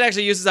 Tyler, we can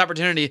actually use this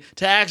opportunity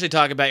to actually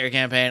talk about your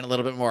campaign a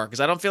little bit more, because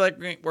I don't feel like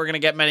we're going to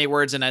get many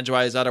words in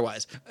edgewise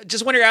otherwise.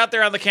 Just when you're out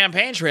there on the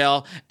campaign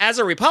trail, as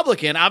a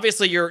Republican,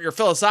 obviously you're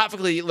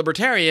philosophically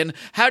libertarian.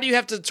 How do you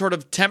have to sort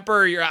of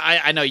temper your...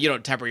 I know you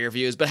don't temper your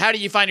views, but how do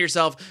you find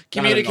yourself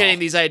communicating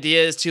these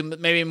ideas to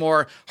maybe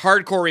more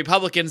hardcore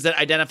Republicans that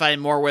identify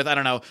more with, I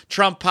don't know,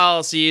 Trump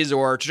policies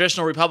or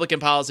traditional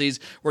Republican policies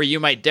where you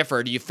might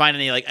differ? Do you find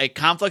any like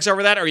conflicts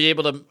over that? Or are you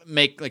able to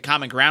make like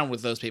common ground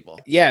with those people?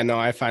 Yeah, no,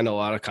 I find a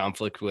lot of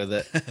conflict with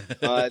it.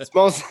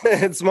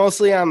 It's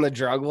mostly on the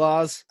drug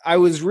laws. I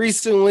was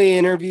recently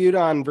interviewed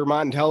on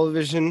Vermont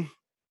television,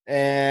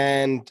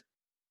 and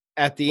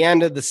at the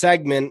end of the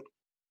segment,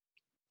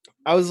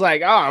 I was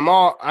like,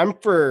 "Oh, I'm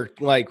for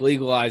like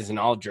legalizing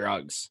all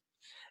drugs,"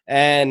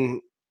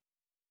 and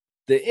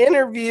the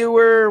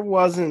interviewer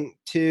wasn't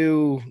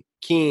too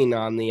keen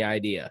on the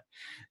idea.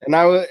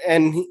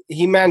 And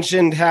he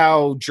mentioned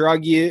how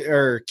drug use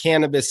or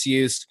cannabis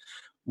use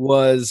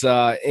was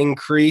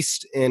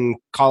increased in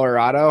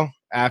Colorado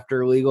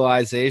after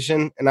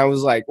legalization. And I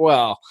was like,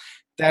 well,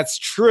 that's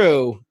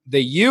true.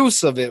 The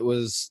use of it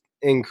was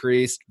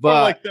increased,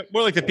 but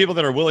more like the people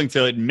that are willing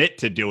to admit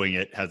to doing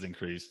it has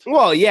increased.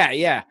 Well,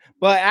 yeah.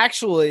 But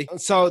actually,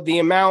 so the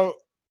amount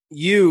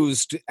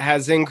used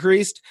has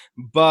increased,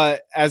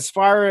 but as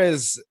far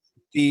as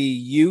the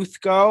youth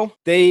go,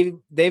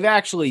 they've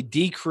actually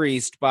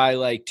decreased by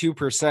like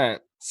 2%.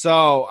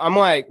 So I'm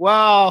like,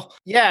 well,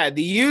 yeah,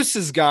 the use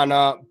has gone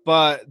up,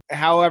 but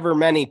however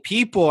many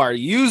people are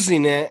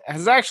using it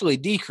has actually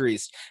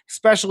decreased,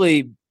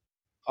 especially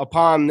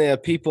upon the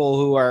people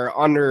who are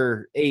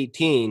under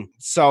 18.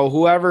 So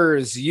whoever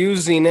is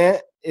using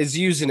it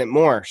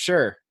more,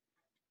 sure.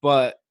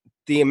 But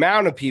the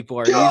amount of people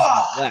are using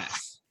it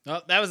less. Oh,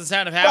 that was the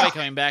sound of Howie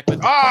coming back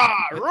with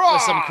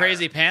some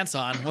crazy pants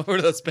on. What were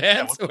those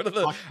pants? Yeah, what are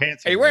the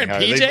pants? Are you wearing Are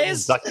they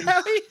PJs,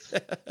 Howie?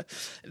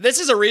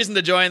 This is a reason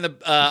to join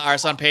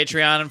us on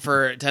Patreon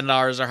for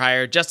 $10 or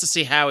higher, just to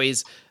see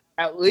Howie's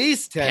at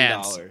least $10.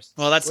 Pants.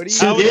 Well, that's what do you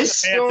So do?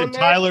 this- And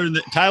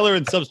Tyler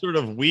in some sort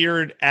of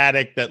weird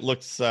attic that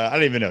looks I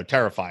don't even know,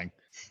 terrifying.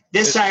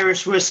 This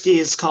Irish whiskey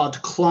is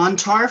called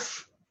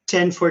Clontarf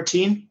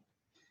 1014.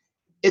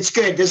 It's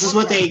good. This is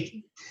what they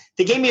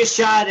gave me a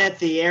shot at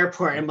the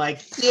airport. I'm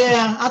like,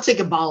 yeah, I'll take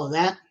a bottle of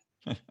that.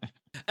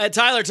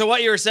 Tyler, to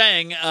what you were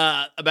saying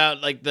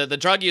about like the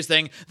drug use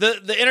thing,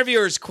 the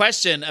interviewer's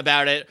question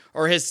about it,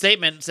 or his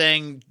statement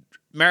saying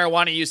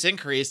marijuana use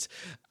increased,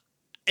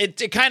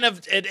 it kind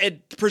of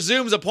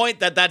presumes a point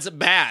that that's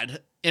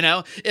bad. You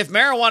know, if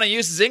marijuana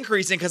use is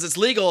increasing because it's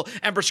legal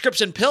and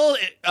prescription pill,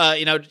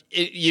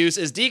 use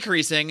is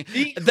decreasing,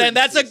 then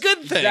that's a good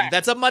thing. Exactly.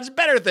 That's a much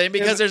better thing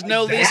because there's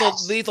no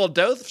lethal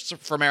dose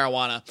for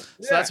marijuana.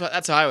 So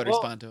that's how I would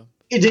respond to him.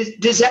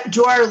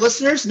 Do our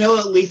listeners know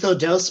what lethal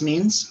dose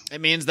means?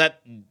 It means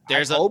that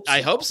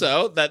I hope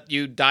so, that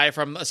you die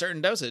from a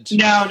certain dosage.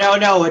 No,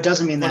 it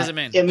doesn't mean that. What does it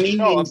mean? It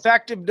means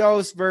effective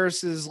dose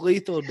versus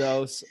lethal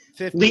dose.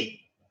 50.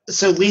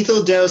 So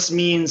lethal dose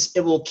means it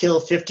will kill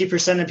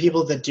 50% of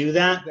people that do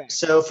that. Exactly.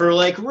 So for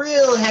like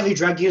real heavy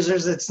drug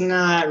users, it's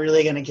not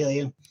really going to kill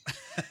you.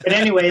 But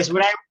anyways,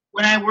 when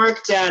I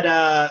worked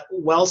at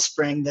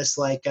Wellspring, this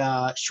like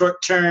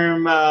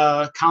short-term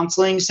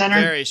counseling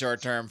center. Very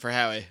short-term for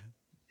Howie.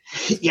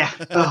 Yeah.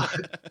 Oh.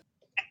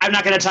 I'm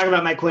not going to talk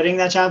about my quitting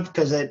that job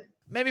because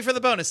maybe for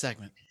the bonus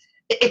segment.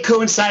 It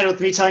coincided with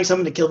me telling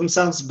someone to kill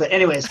themselves. But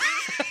anyways.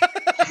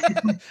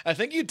 I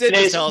think you did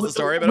just tell us the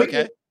story, but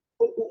okay.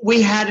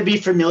 We had to be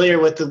familiar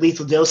with the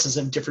lethal doses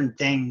of different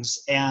things,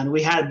 and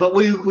we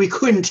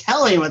couldn't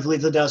tell anyone what the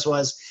lethal dose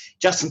was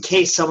just in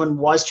case someone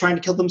was trying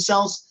to kill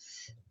themselves.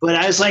 But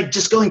I was like,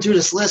 just going through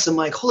this list, I'm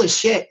like, holy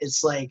shit,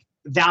 it's like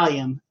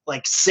Valium,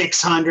 like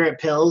 600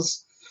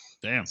 pills.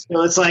 Damn.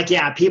 So it's like,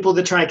 yeah, people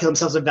that try to kill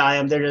themselves with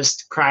Valium, they're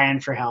just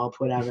crying for help,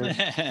 whatever.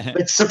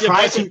 But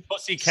surprising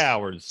pussy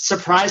cowards.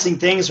 Surprising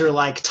things are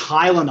like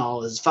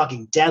Tylenol is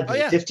fucking deadly.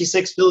 Oh, yeah.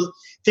 56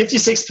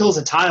 pills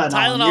of Tylenol.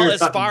 Tylenol is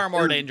far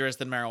more dangerous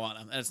than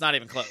marijuana, and it's not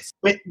even close.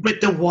 But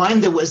the one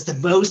that was the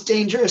most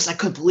dangerous, I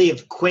couldn't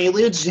believe,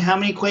 Quaaludes. How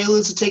many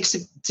Quaaludes it takes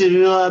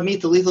to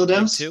meet the lethal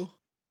dose? 2?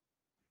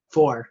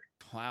 4.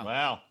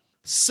 Wow.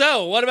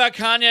 So, what about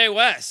Kanye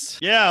West?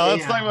 Yeah,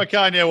 let's talk about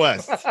Kanye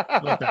West.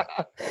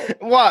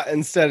 What,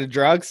 instead of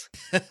drugs?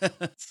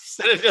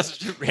 Instead of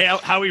just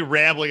Howie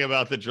rambling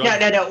about the drugs.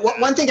 No.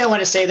 One thing I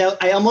want to say, though,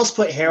 I almost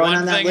put heroin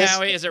on that list.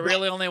 Howie, is it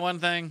really only one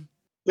thing?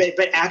 But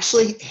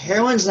actually,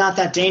 heroin's not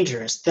that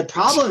dangerous. The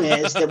problem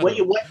is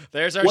that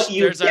there's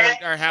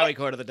our Howie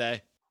quote of the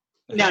day.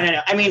 No.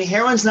 I mean,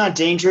 heroin's not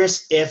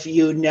dangerous if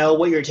you know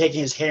what you're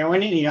taking is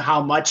heroin and you know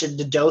how much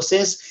the dose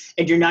is,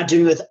 and you're not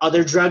doing it with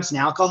other drugs and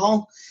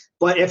alcohol.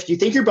 But if you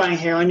think you're buying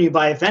heroin, you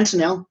buy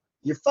fentanyl,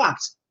 you're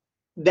fucked.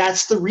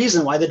 That's the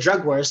reason why the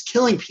drug war is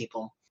killing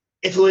people.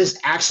 If it was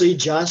actually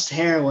just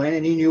heroin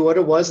and you knew what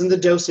it was in the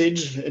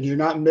dosage and you're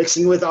not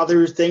mixing with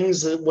other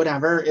things,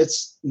 whatever,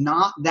 it's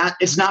not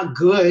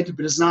good,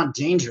 but it's not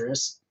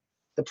dangerous.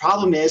 The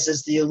problem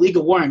is the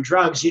illegal war on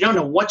drugs. You don't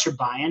know what you're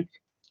buying.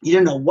 You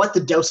don't know what the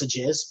dosage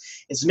is.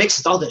 It's mixed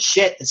with all the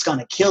shit that's going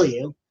to kill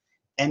you.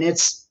 And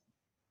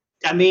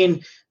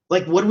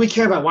like, what do we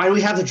care about? Why do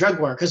we have the drug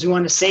war? Because we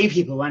want to save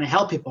people, we want to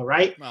help people,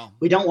 right? Well,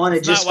 we don't want to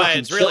just. Not why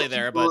it's really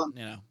there, but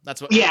that's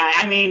what. Yeah,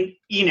 I mean,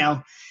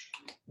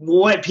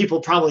 what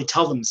people probably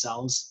tell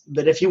themselves.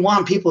 But if you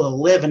want people to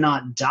live and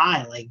not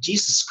die, like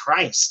Jesus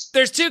Christ.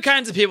 There's 2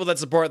 kinds of people that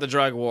support the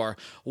drug war.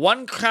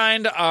 One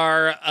kind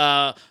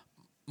are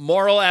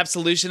moral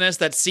absolutionists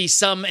that see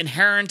some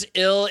inherent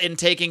ill in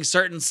taking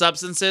certain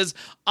substances.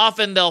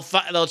 Often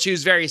they'll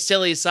choose very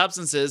silly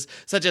substances,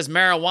 such as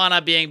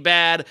marijuana being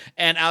bad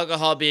and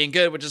alcohol being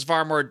good, which is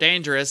far more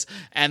dangerous.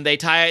 And they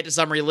tie it to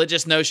some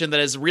religious notion that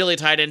is really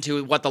tied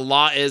into what the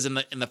law is in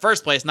the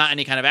first place, not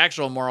any kind of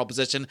actual moral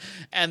position.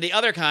 And the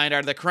other kind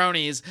are the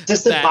cronies.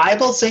 Does the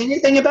Bible say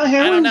anything about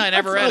heroin? I don't know. I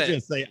never read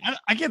it.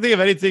 I can't think of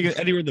anything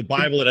anywhere in the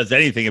Bible that has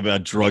anything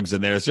about drugs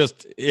in there. It's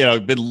just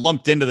been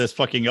lumped into this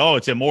fucking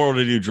it's immoral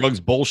to do drugs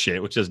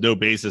bullshit, which has no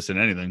basis in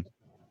anything.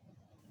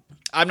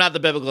 I'm not the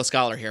biblical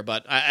scholar here,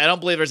 but I don't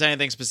believe there's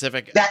anything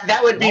specific. That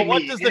would be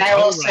me. And I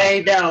will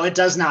say, no, it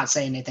does not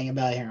say anything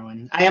about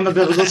heroin. I am a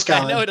biblical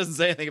scholar. I know it doesn't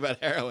say anything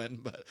about heroin,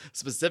 but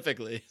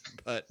specifically.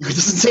 But it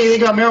doesn't say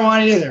anything about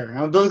marijuana either.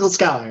 I'm a biblical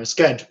scholar. It's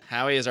good.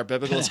 Howie is our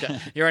biblical scholar.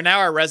 You are now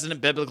our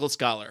resident biblical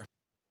scholar.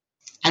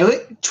 I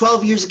went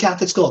 12 years of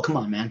Catholic school. Come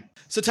on, man.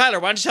 So Tyler,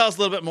 why don't you tell us a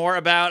little bit more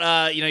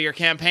about your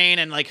campaign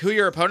and like who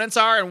your opponents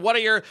are and what are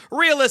your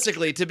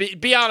realistically, to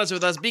be honest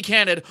with us, be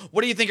candid,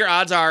 what do you think your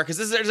odds are?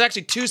 Because there's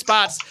actually 2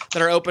 spots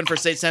that are open for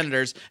state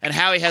senators, and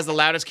Howie has the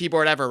loudest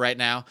keyboard ever right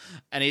now,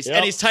 and he's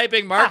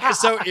typing. Mark is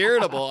so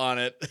irritable on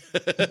it.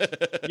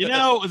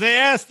 They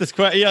asked this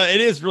question. It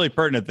is really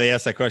pertinent. They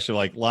asked that question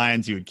like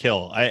lions you would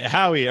kill.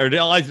 Howie, or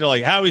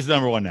Howie's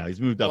number 1 now.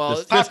 He's moved up.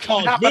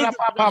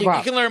 Well,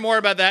 you can learn more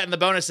about that in the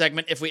bonus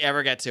segment if we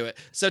ever get to it.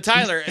 So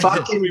Tyler,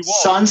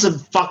 sons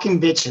of fucking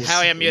bitches.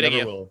 Howie, I'm muting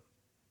you. All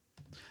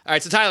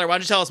right, so Tyler, why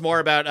don't you tell us more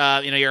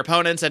about your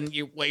opponents and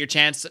what your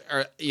chance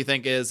you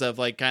think is of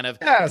like kind of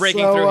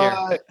breaking through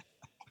here?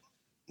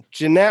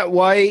 Jeanette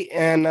White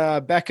and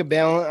Becca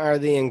Balint are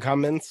the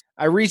incumbents.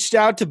 I reached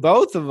out to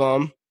both of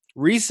them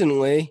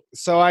recently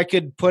so I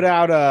could put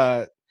out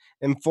a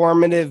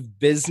informative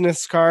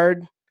business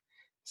card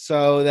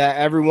so that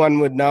everyone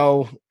would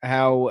know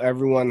how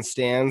everyone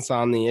stands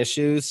on the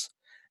issues.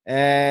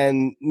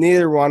 And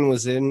neither one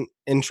was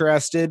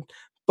interested.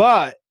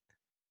 But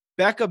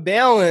Becca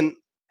Balint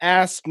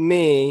asked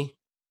me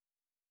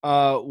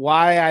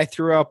why I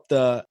threw up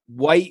the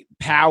white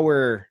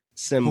power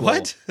symbol.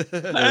 What?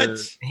 or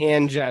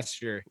hand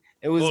gesture.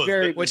 It was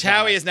very Which bizarre.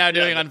 Howie is now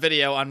doing on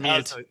video on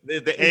mute.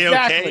 The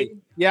Exactly. AOK?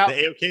 Yeah. The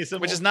AOK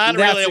symbol? Which is not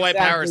That's really a white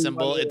power exactly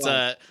symbol. what it It's was.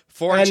 a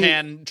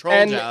 4chan troll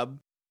and- job.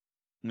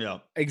 Yeah.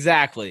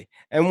 Exactly.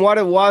 And what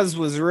it was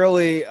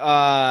really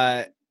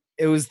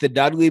it was the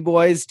Dudley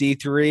Boys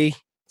D3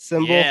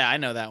 symbol. Yeah, I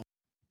know that one.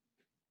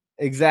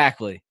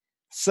 Exactly.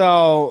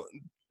 So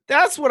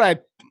that's what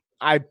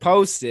I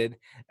posted.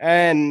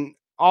 And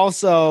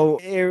also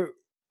it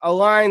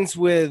aligns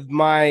with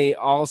my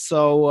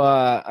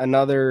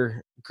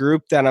another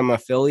group that I'm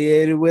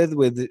affiliated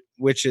with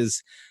which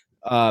is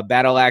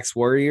Battle Axe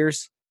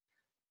Warriors.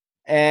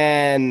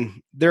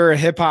 And they're a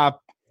hip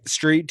hop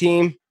street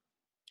team.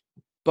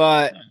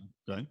 But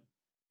Okay.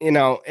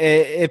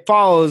 it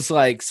follows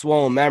like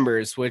Swollen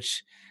Members,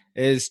 which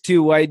is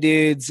 2 white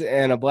dudes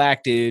and a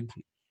black dude.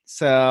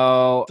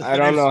 So The I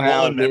don't know how it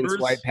Swollen means Members?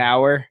 white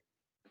power,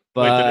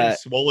 Wait, the but name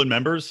Swollen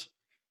Members?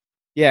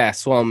 yeah,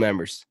 Swollen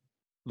Members.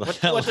 What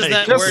does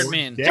that just- word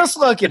mean? Just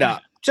look it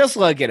up. Just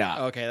look it up.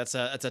 Okay, that's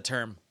a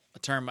term. A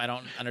term I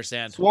don't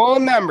understand.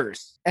 Swollen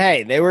Members.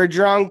 Hey, they were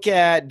drunk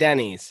at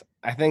Denny's.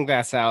 I think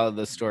that's how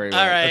the story went.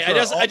 All right,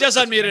 That's I just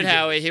all- unmuted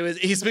Howie.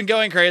 He's been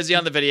going crazy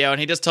on the video, and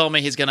he just told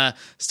me he's gonna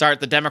start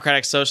the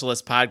Democratic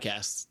Socialist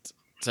podcast.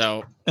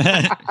 So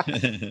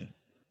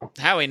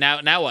Howie,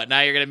 now what?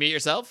 Now you're gonna mute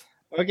yourself?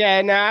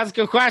 Okay, now ask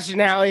a question,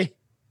 Howie.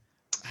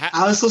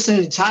 I was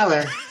listening to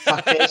Tyler.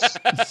 Fuckface.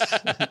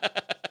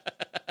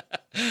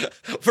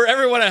 For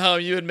everyone at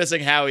home, you've been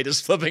missing Howie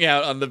just flipping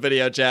out on the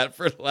video chat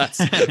for the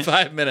last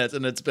 5 minutes,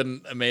 and it's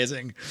been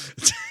amazing.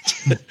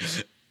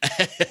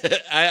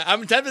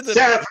 I'm tempted to.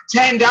 Sarah, for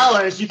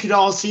 $10, you could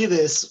all see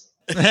this.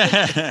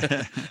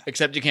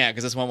 Except you can't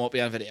because this one won't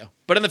be on video.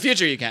 But in the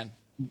future, you can.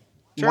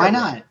 Why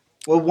not?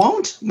 Well,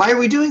 won't. Why are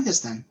we doing this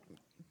then?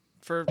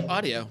 For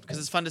audio because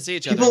it's fun to see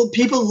each other.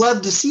 People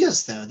love to see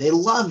us though. They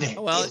love it.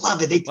 Oh, well, they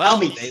love it. They well, tell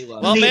me.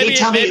 Well, they maybe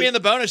tell me, in the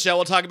bonus show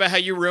we'll talk about how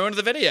you ruined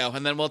the video,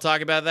 and then we'll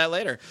talk about that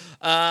later.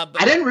 I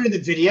didn't ruin the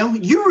video.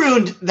 You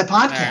ruined the podcast.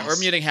 All right, we're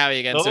muting Howie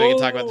again so we can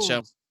talk about the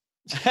show.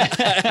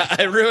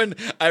 I ruined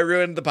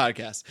the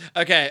podcast.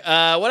 Okay,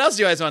 what else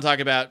do you guys want to talk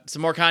about?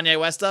 Some more Kanye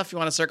West stuff? You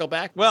want to circle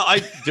back? Well,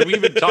 did we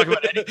even talk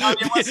about any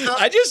Kanye West stuff?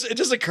 It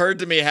just occurred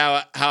to me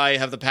how I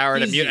have the power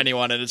to mute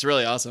anyone, and it's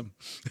really awesome.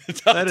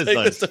 That is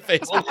nice.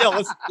 Well,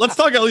 yeah, let's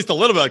talk at least a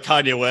little about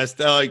Kanye West.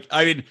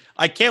 I mean,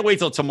 I can't wait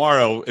till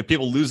tomorrow if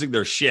people losing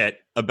their shit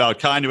about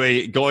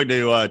Kanye going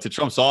to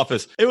Trump's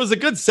office. It was a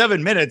good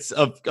 7 minutes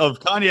of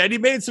Kanye, and he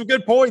made some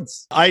good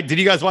points. Did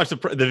you guys watch the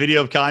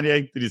video of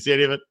Kanye? Did you see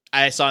any of it?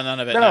 I saw none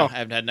of it. No. I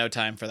have had no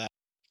time for that.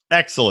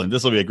 Excellent.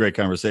 This will be a great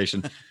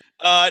conversation.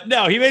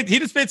 No, he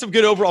just made some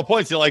good overall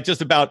points. Like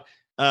just about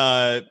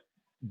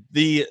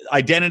the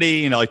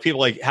identity. Like people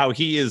like how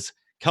he is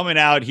coming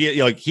out.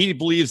 He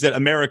believes that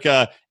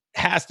America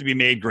has to be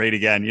made great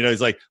again. He's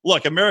like,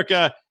 look,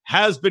 America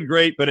has been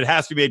great, but it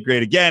has to be made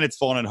great again. It's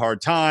fallen in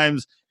hard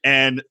times.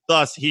 And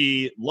thus,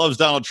 he loves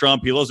Donald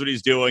Trump. He loves what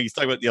he's doing. He's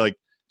talking about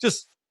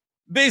just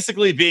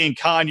basically being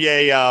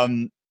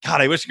Kanye. God,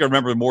 I wish I could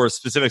remember more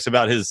specifics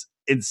about his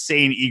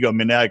insane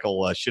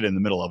egomaniacal shit in the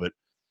middle of it.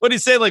 But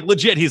he's saying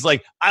legit, he's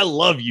like, I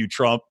love you,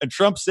 Trump. And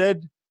Trump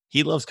said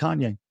he loves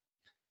Kanye.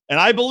 And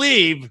I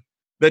believe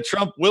that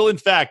Trump will, in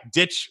fact,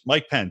 ditch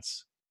Mike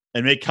Pence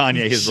and make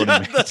Kanye his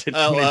running mate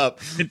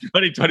in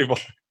 2024.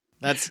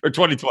 Or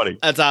 2020.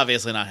 That's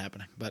obviously not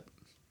happening, but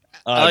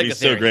I like he's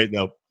the theory. so great,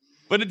 though.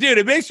 But dude,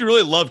 it makes me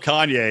really love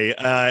Kanye.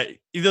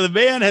 The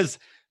man has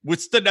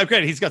withstood. Now,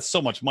 granted, he's got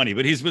so much money,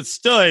 but he's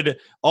withstood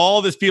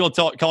all this people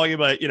calling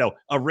him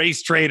a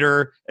race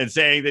traitor and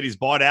saying that he's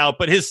bought out.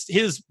 But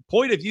his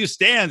point of view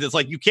stands. It's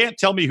like, you can't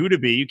tell me who to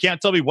be. You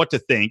can't tell me what to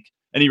think.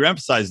 And he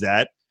emphasized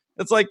that.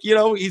 It's like,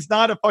 he's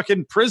not a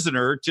fucking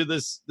prisoner to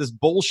this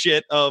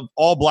bullshit of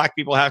all black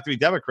people have to be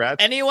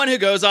Democrats. Anyone who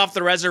goes off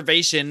the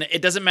reservation,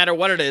 it doesn't matter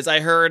what it is.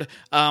 I heard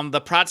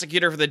the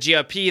prosecutor for the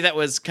GOP that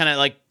was kind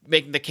of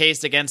making the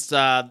case against,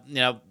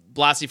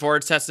 Blasey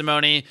Ford's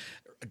testimony,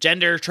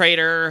 gender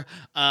traitor,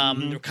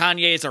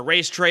 Kanye is a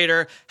race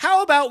traitor.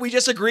 How about we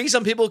just agree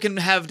some people can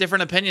have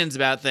different opinions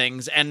about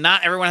things and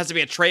not everyone has to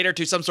be a traitor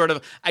to some sort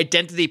of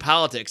identity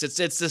politics?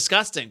 It's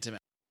disgusting to me.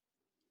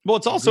 Well,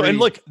 it's also, and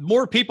look,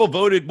 more people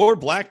voted, more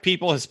black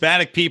people,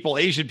 Hispanic people,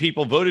 Asian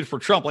people voted for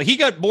Trump. He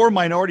got more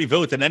minority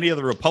vote than any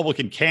other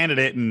Republican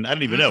candidate, and I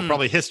don't even know,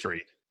 probably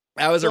history.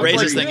 That was a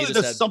racist thing you just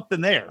there's said.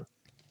 Something there.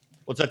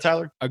 What's that,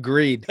 Tyler?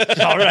 Agreed.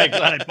 All right,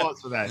 glad I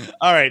paused for that.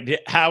 All right,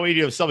 Howie, do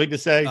you have something to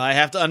say? I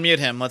have to unmute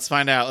him. Let's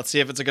find out. Let's see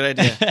if it's a good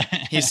idea.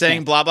 He's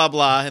saying blah, blah,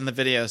 blah in the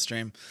video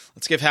stream.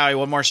 Let's give Howie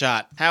one more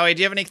shot. Howie,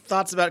 do you have any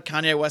thoughts about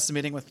Kanye West's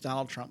meeting with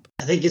Donald Trump?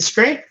 I think it's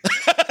great.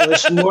 I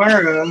wish more.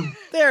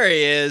 There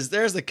he is.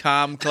 There's the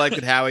calm,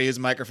 collected Howie whose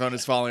microphone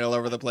is falling all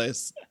over the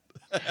place.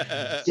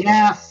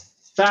 Yeah.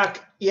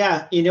 Fuck.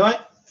 Yeah. You know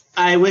what?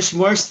 I wish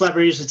more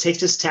celebrities would take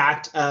this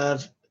tact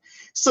of,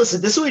 so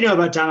listen, this is what we know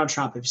about Donald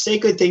Trump. If you say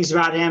good things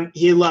about him,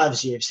 he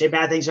loves you. If you say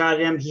bad things about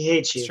him, he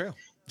hates you. It's true.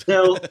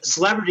 So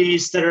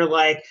celebrities that are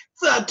like,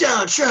 fuck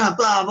Donald Trump,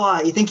 blah,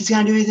 blah. You think he's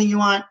going to do anything you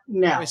want?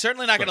 No. He's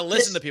certainly not going to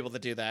listen to people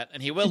that do that.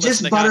 And he will just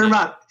listen to butter Kanye. him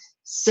up.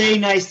 Say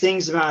nice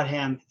things about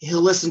him.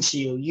 He'll listen to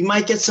you. You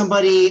might get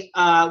somebody,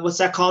 what's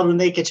that called when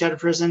they get you out of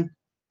prison?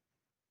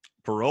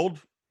 Paroled?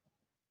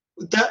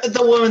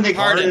 The woman that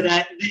Pardon.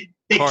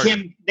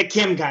 that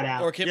Kim got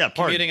out. Or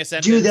commuting a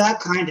sentence. Do that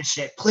kind of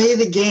shit. Play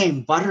the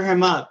game. Butter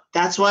him up.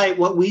 That's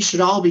what we should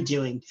all be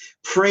doing.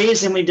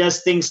 Praise him when he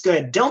does things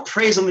good. Don't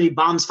praise him when he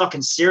bombs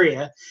fucking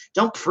Syria.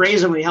 Don't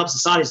praise him when he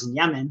helps the Saudis in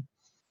Yemen.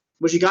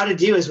 What you got to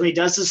do is when he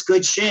does this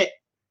good shit,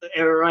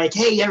 or like,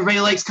 hey, everybody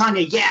likes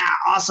Kanye. Yeah,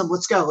 awesome.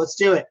 Let's go. Let's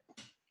do it.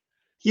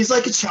 He's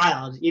like a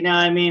child. You know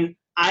what I mean?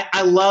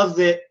 I love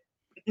that.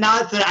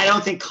 Not that I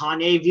don't think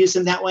Kanye views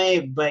him that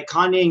way, but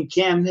Kanye and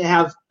Kim, they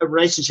have a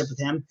relationship with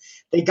him.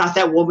 They got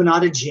that woman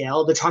out of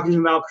jail. They're talking to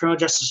him about criminal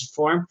justice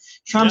reform.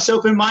 Trump's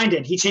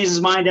open-minded. He changes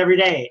his mind every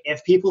day.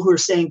 If people who are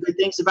saying good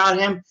things about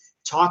him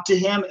talk to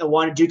him and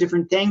want to do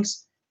different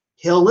things,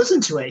 he'll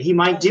listen to it. He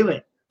might do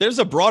it. There's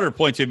a broader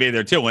point to be made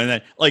there too,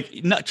 and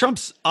that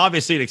Trump's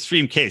obviously an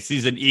extreme case.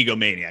 He's an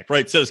egomaniac,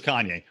 right? So is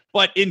Kanye.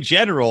 But in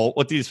general,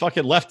 what these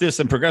fucking leftists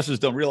and progressives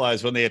don't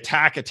realize when they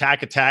attack,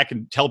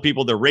 and tell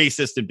people they're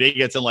racist and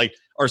bigots and like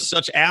are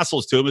such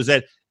assholes to him is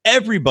that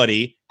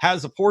everybody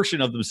has a portion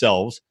of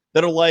themselves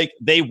that are like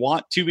they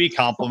want to be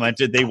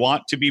complimented, they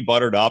want to be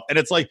buttered up, and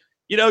it's like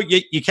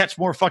you catch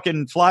more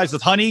fucking flies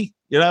with honey.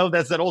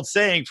 That's that old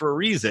saying for a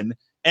reason.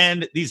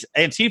 And these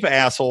Antifa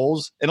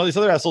assholes and all these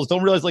other assholes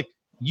don't realize like.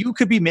 You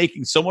could be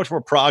making so much more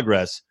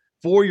progress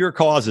for your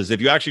causes if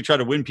you actually try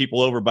to win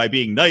people over by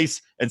being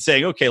nice and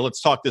saying, okay,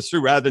 let's talk this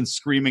through rather than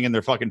screaming in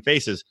their fucking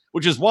faces,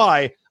 which is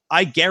why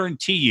I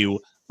guarantee you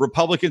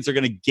Republicans are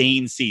going to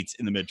gain seats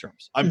in the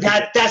midterms.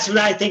 That's what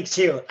I think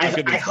too.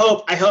 I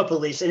hope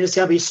at least. And it's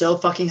going to be so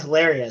fucking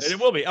hilarious. And it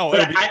will be.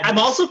 I'm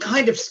also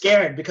kind of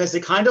scared because they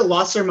kind of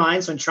lost their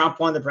minds when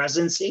Trump won the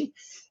presidency.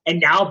 And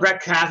now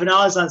Brett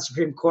Kavanaugh is on the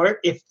Supreme Court.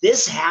 If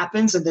this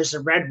happens and there's a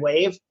red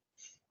wave,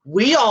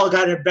 we all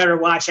got to better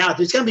watch out.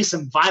 There's going to be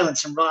some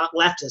violence from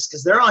leftists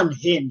because they're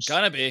unhinged.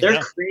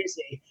 They're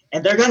crazy,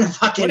 and they're going to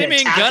fucking. What do you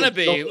mean gonna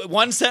be?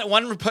 One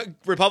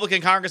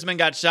Republican congressman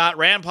got shot.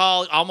 Rand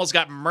Paul almost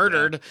got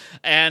murdered,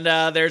 and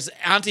there's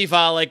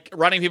Antifa like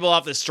running people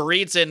off the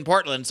streets in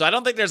Portland. So I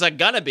don't think there's a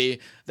gonna be.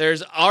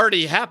 There's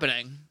already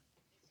happening.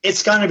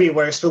 It's going to be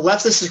worse, but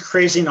leftists are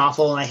crazy and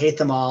awful, and I hate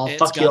them all.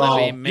 Fuck you all.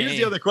 Here's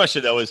the other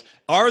question, though, is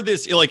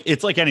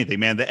it's like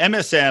anything, man. The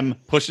MSM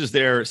pushes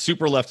their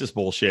super leftist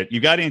bullshit. You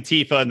got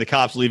Antifa and the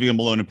cops leaving them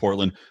alone in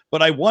Portland.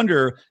 But I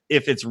wonder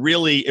if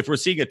we're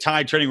seeing a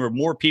tide trending where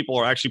more people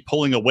are actually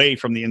pulling away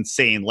from the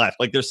insane left.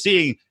 Like they're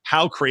seeing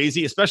how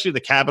crazy, especially the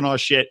Kavanaugh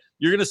shit,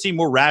 you're going to see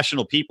more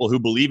rational people who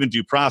believe in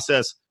due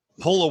process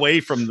pull away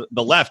from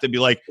the left and be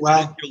like,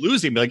 wow, you're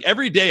losing. Like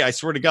every day, I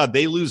swear to God,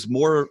 they lose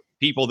more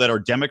people that are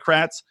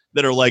Democrats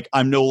that are like,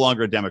 I'm no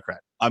longer a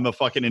Democrat. I'm a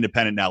fucking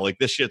independent now. Like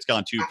this shit's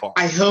gone too far.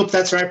 I hope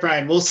that's right,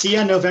 Brian. We'll see you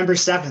on November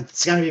 7th.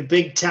 It's going to be a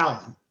big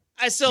tell.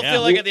 I still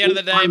feel like at the end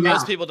of the day,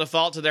 most people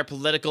default to their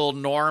political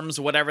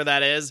norms, whatever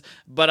that is.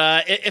 But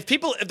if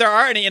there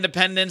are any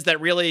independents that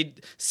really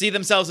see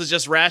themselves as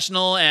just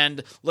rational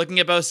and looking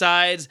at both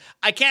sides,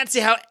 I can't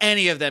see how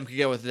any of them could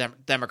go with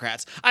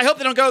Democrats. I hope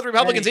they don't go with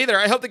Republicans either.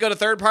 I hope they go to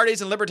third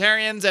parties and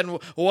libertarians and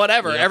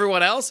whatever,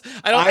 everyone else.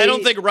 I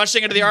don't think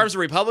rushing into the arms of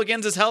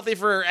Republicans is healthy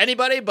for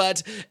anybody,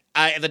 but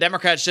the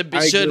Democrats should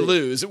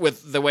lose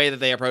with the way that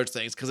they approach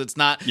things, because it's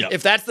not. Yep.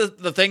 If that's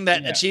the thing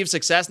that achieves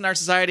success in our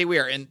society, we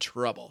are in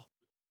trouble.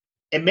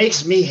 It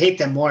makes me hate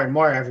them more and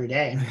more every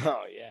day.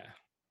 Oh yeah,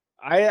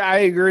 I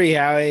agree,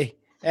 Howie.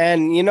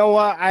 And you know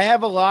what? I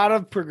have a lot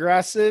of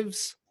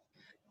progressives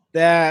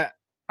that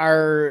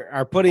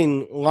are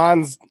putting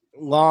lawn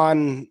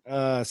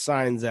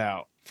signs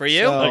out. For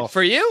you?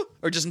 For you?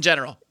 Or just in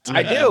general?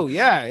 I do,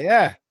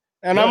 yeah.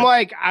 And I'm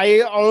like,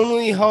 I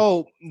only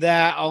hope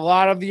that a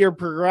lot of your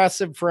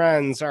progressive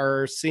friends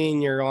are seeing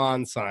your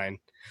lawn sign,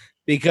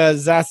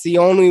 because that's the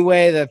only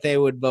way that they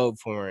would vote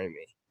for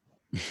me.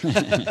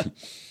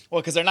 Well,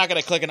 because they're not going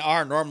to click an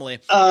R normally.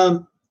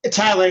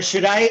 Tyler,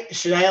 should I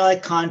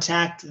like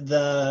contact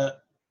the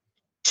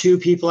 2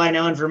 people I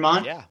know in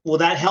Vermont? Yeah. Will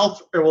that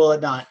help or will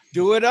it not?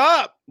 Do it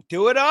up.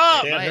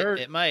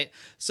 It might.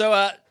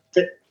 So,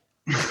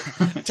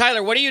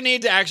 Tyler, what do you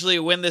need to actually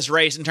win this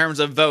race in terms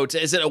of votes?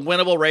 Is it a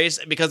winnable race?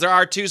 Because there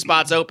are 2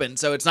 spots open,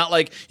 so it's not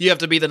like you have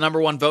to be the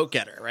number 1 vote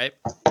getter, right?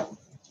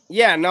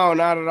 Yeah, no,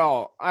 not at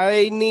all.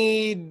 I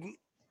need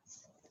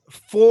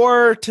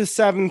 4,000 to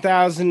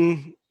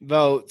 7,000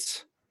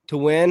 votes to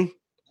win.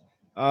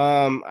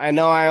 I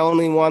know I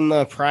only won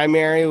the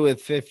primary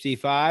with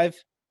 55,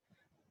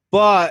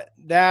 but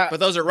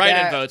those are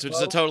write-in votes, which is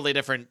a totally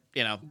different,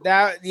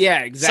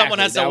 exactly. Someone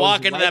has to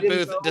walk into that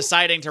booth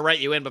deciding to write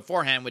you in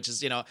beforehand, which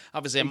is,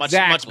 obviously a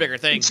much bigger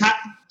thing.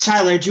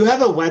 Tyler, do you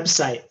have a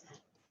website?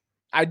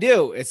 I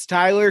do. It's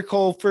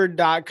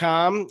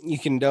tylercolford.com. You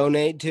can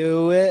donate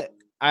to it.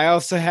 I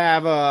also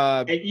have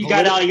you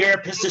got all your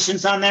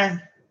positions on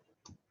there?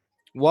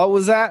 What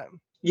was that?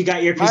 You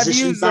got your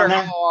positions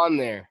on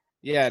there?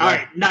 Yeah. All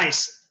right,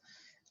 nice.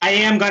 I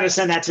am going to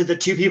send that to the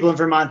 2 people in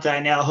Vermont that I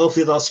know.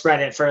 Hopefully they'll spread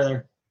it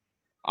further.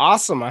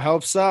 Awesome. I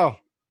hope so.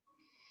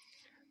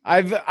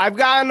 I've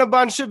gotten a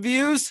bunch of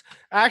views.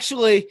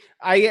 Actually,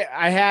 I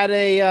had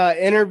a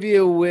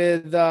interview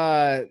with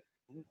the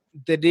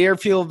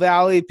Deerfield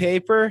Valley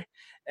paper,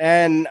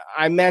 and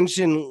I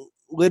mentioned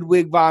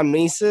Ludwig von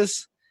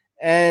Mises,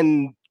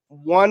 and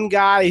one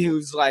guy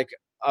who's like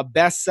a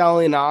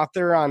best-selling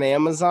author on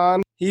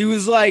Amazon, he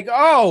was like,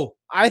 "Oh,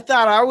 I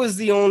thought I was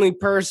the only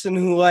person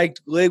who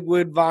liked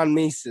Ludwig von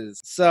Mises."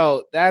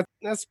 So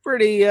that's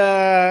pretty.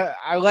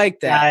 I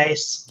like that.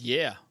 Nice.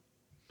 Yeah.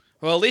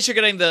 Well, at least you're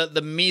getting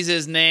the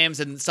Mises names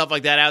and stuff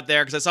like that out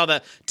there, because I saw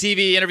the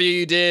TV interview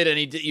you did,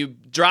 and you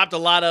dropped a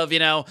lot of,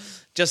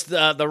 just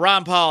the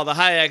Ron Paul, the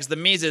Hayeks, the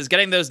Mises.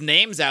 Getting those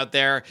names out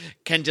there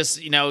can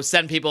just,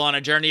 send people on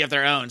a journey of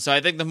their own. So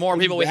I think the more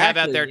people we have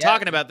out there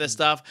talking about this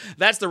stuff,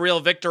 that's the real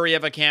victory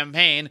of a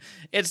campaign.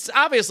 It's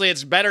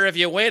better if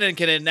you win and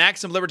can enact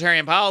some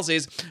libertarian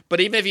policies, but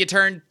even if you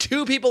turn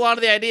 2 people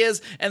onto the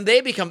ideas and they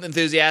become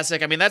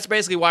enthusiastic, I mean, that's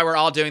basically why we're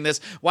all doing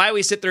this, why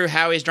we sit through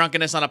Howie's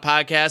drunkenness on a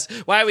podcast,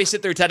 why we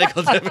sit through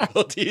technical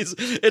difficulties.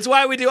 It's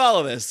why we do all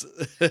of this.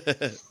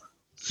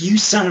 You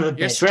son of a bitch.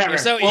 You're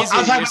so easy.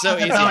 You're so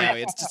easy,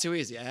 Howie. It's just too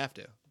easy. I have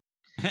to.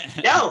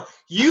 No,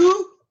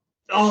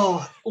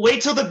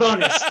 wait till the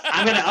bonus.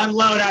 I'm going to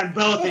unload on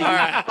both of you. All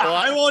right. Well,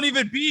 I won't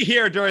even be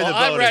here during the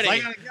bonus. I'm ready. I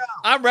gotta go.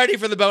 I'm ready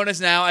for the bonus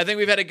now. I think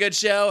we've had a good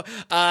show.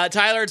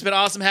 Tyler, it's been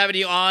awesome having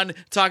you on,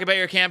 talk about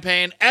your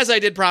campaign, as I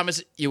did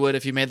promise you would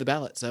if you made the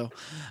ballot. So,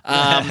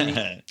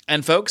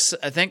 and folks,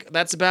 I think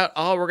that's about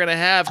all we're going to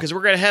have, because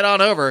we're going to head on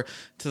over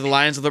to the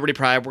Lions of Liberty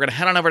Pride. We're going to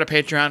head on over to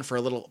Patreon for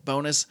a little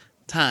bonus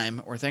time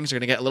where things are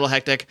going to get a little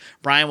hectic.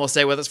 Brian will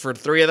stay with us for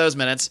 3 of those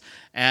minutes.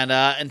 And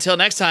until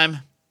next time,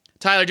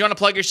 Tyler, do you want to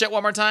plug your shit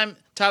one more time?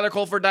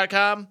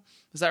 TylerColford.com.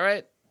 Is that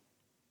right?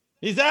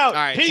 He's out.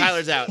 All right, Peace.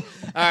 Tyler's out. All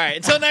right,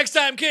 until next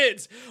time,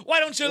 kids,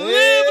 why don't you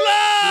live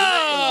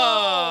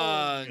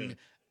long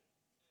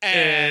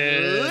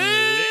and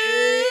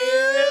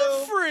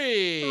live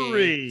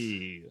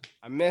free?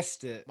 I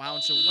missed it. Why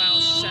don't you wow,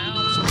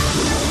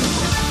 shout.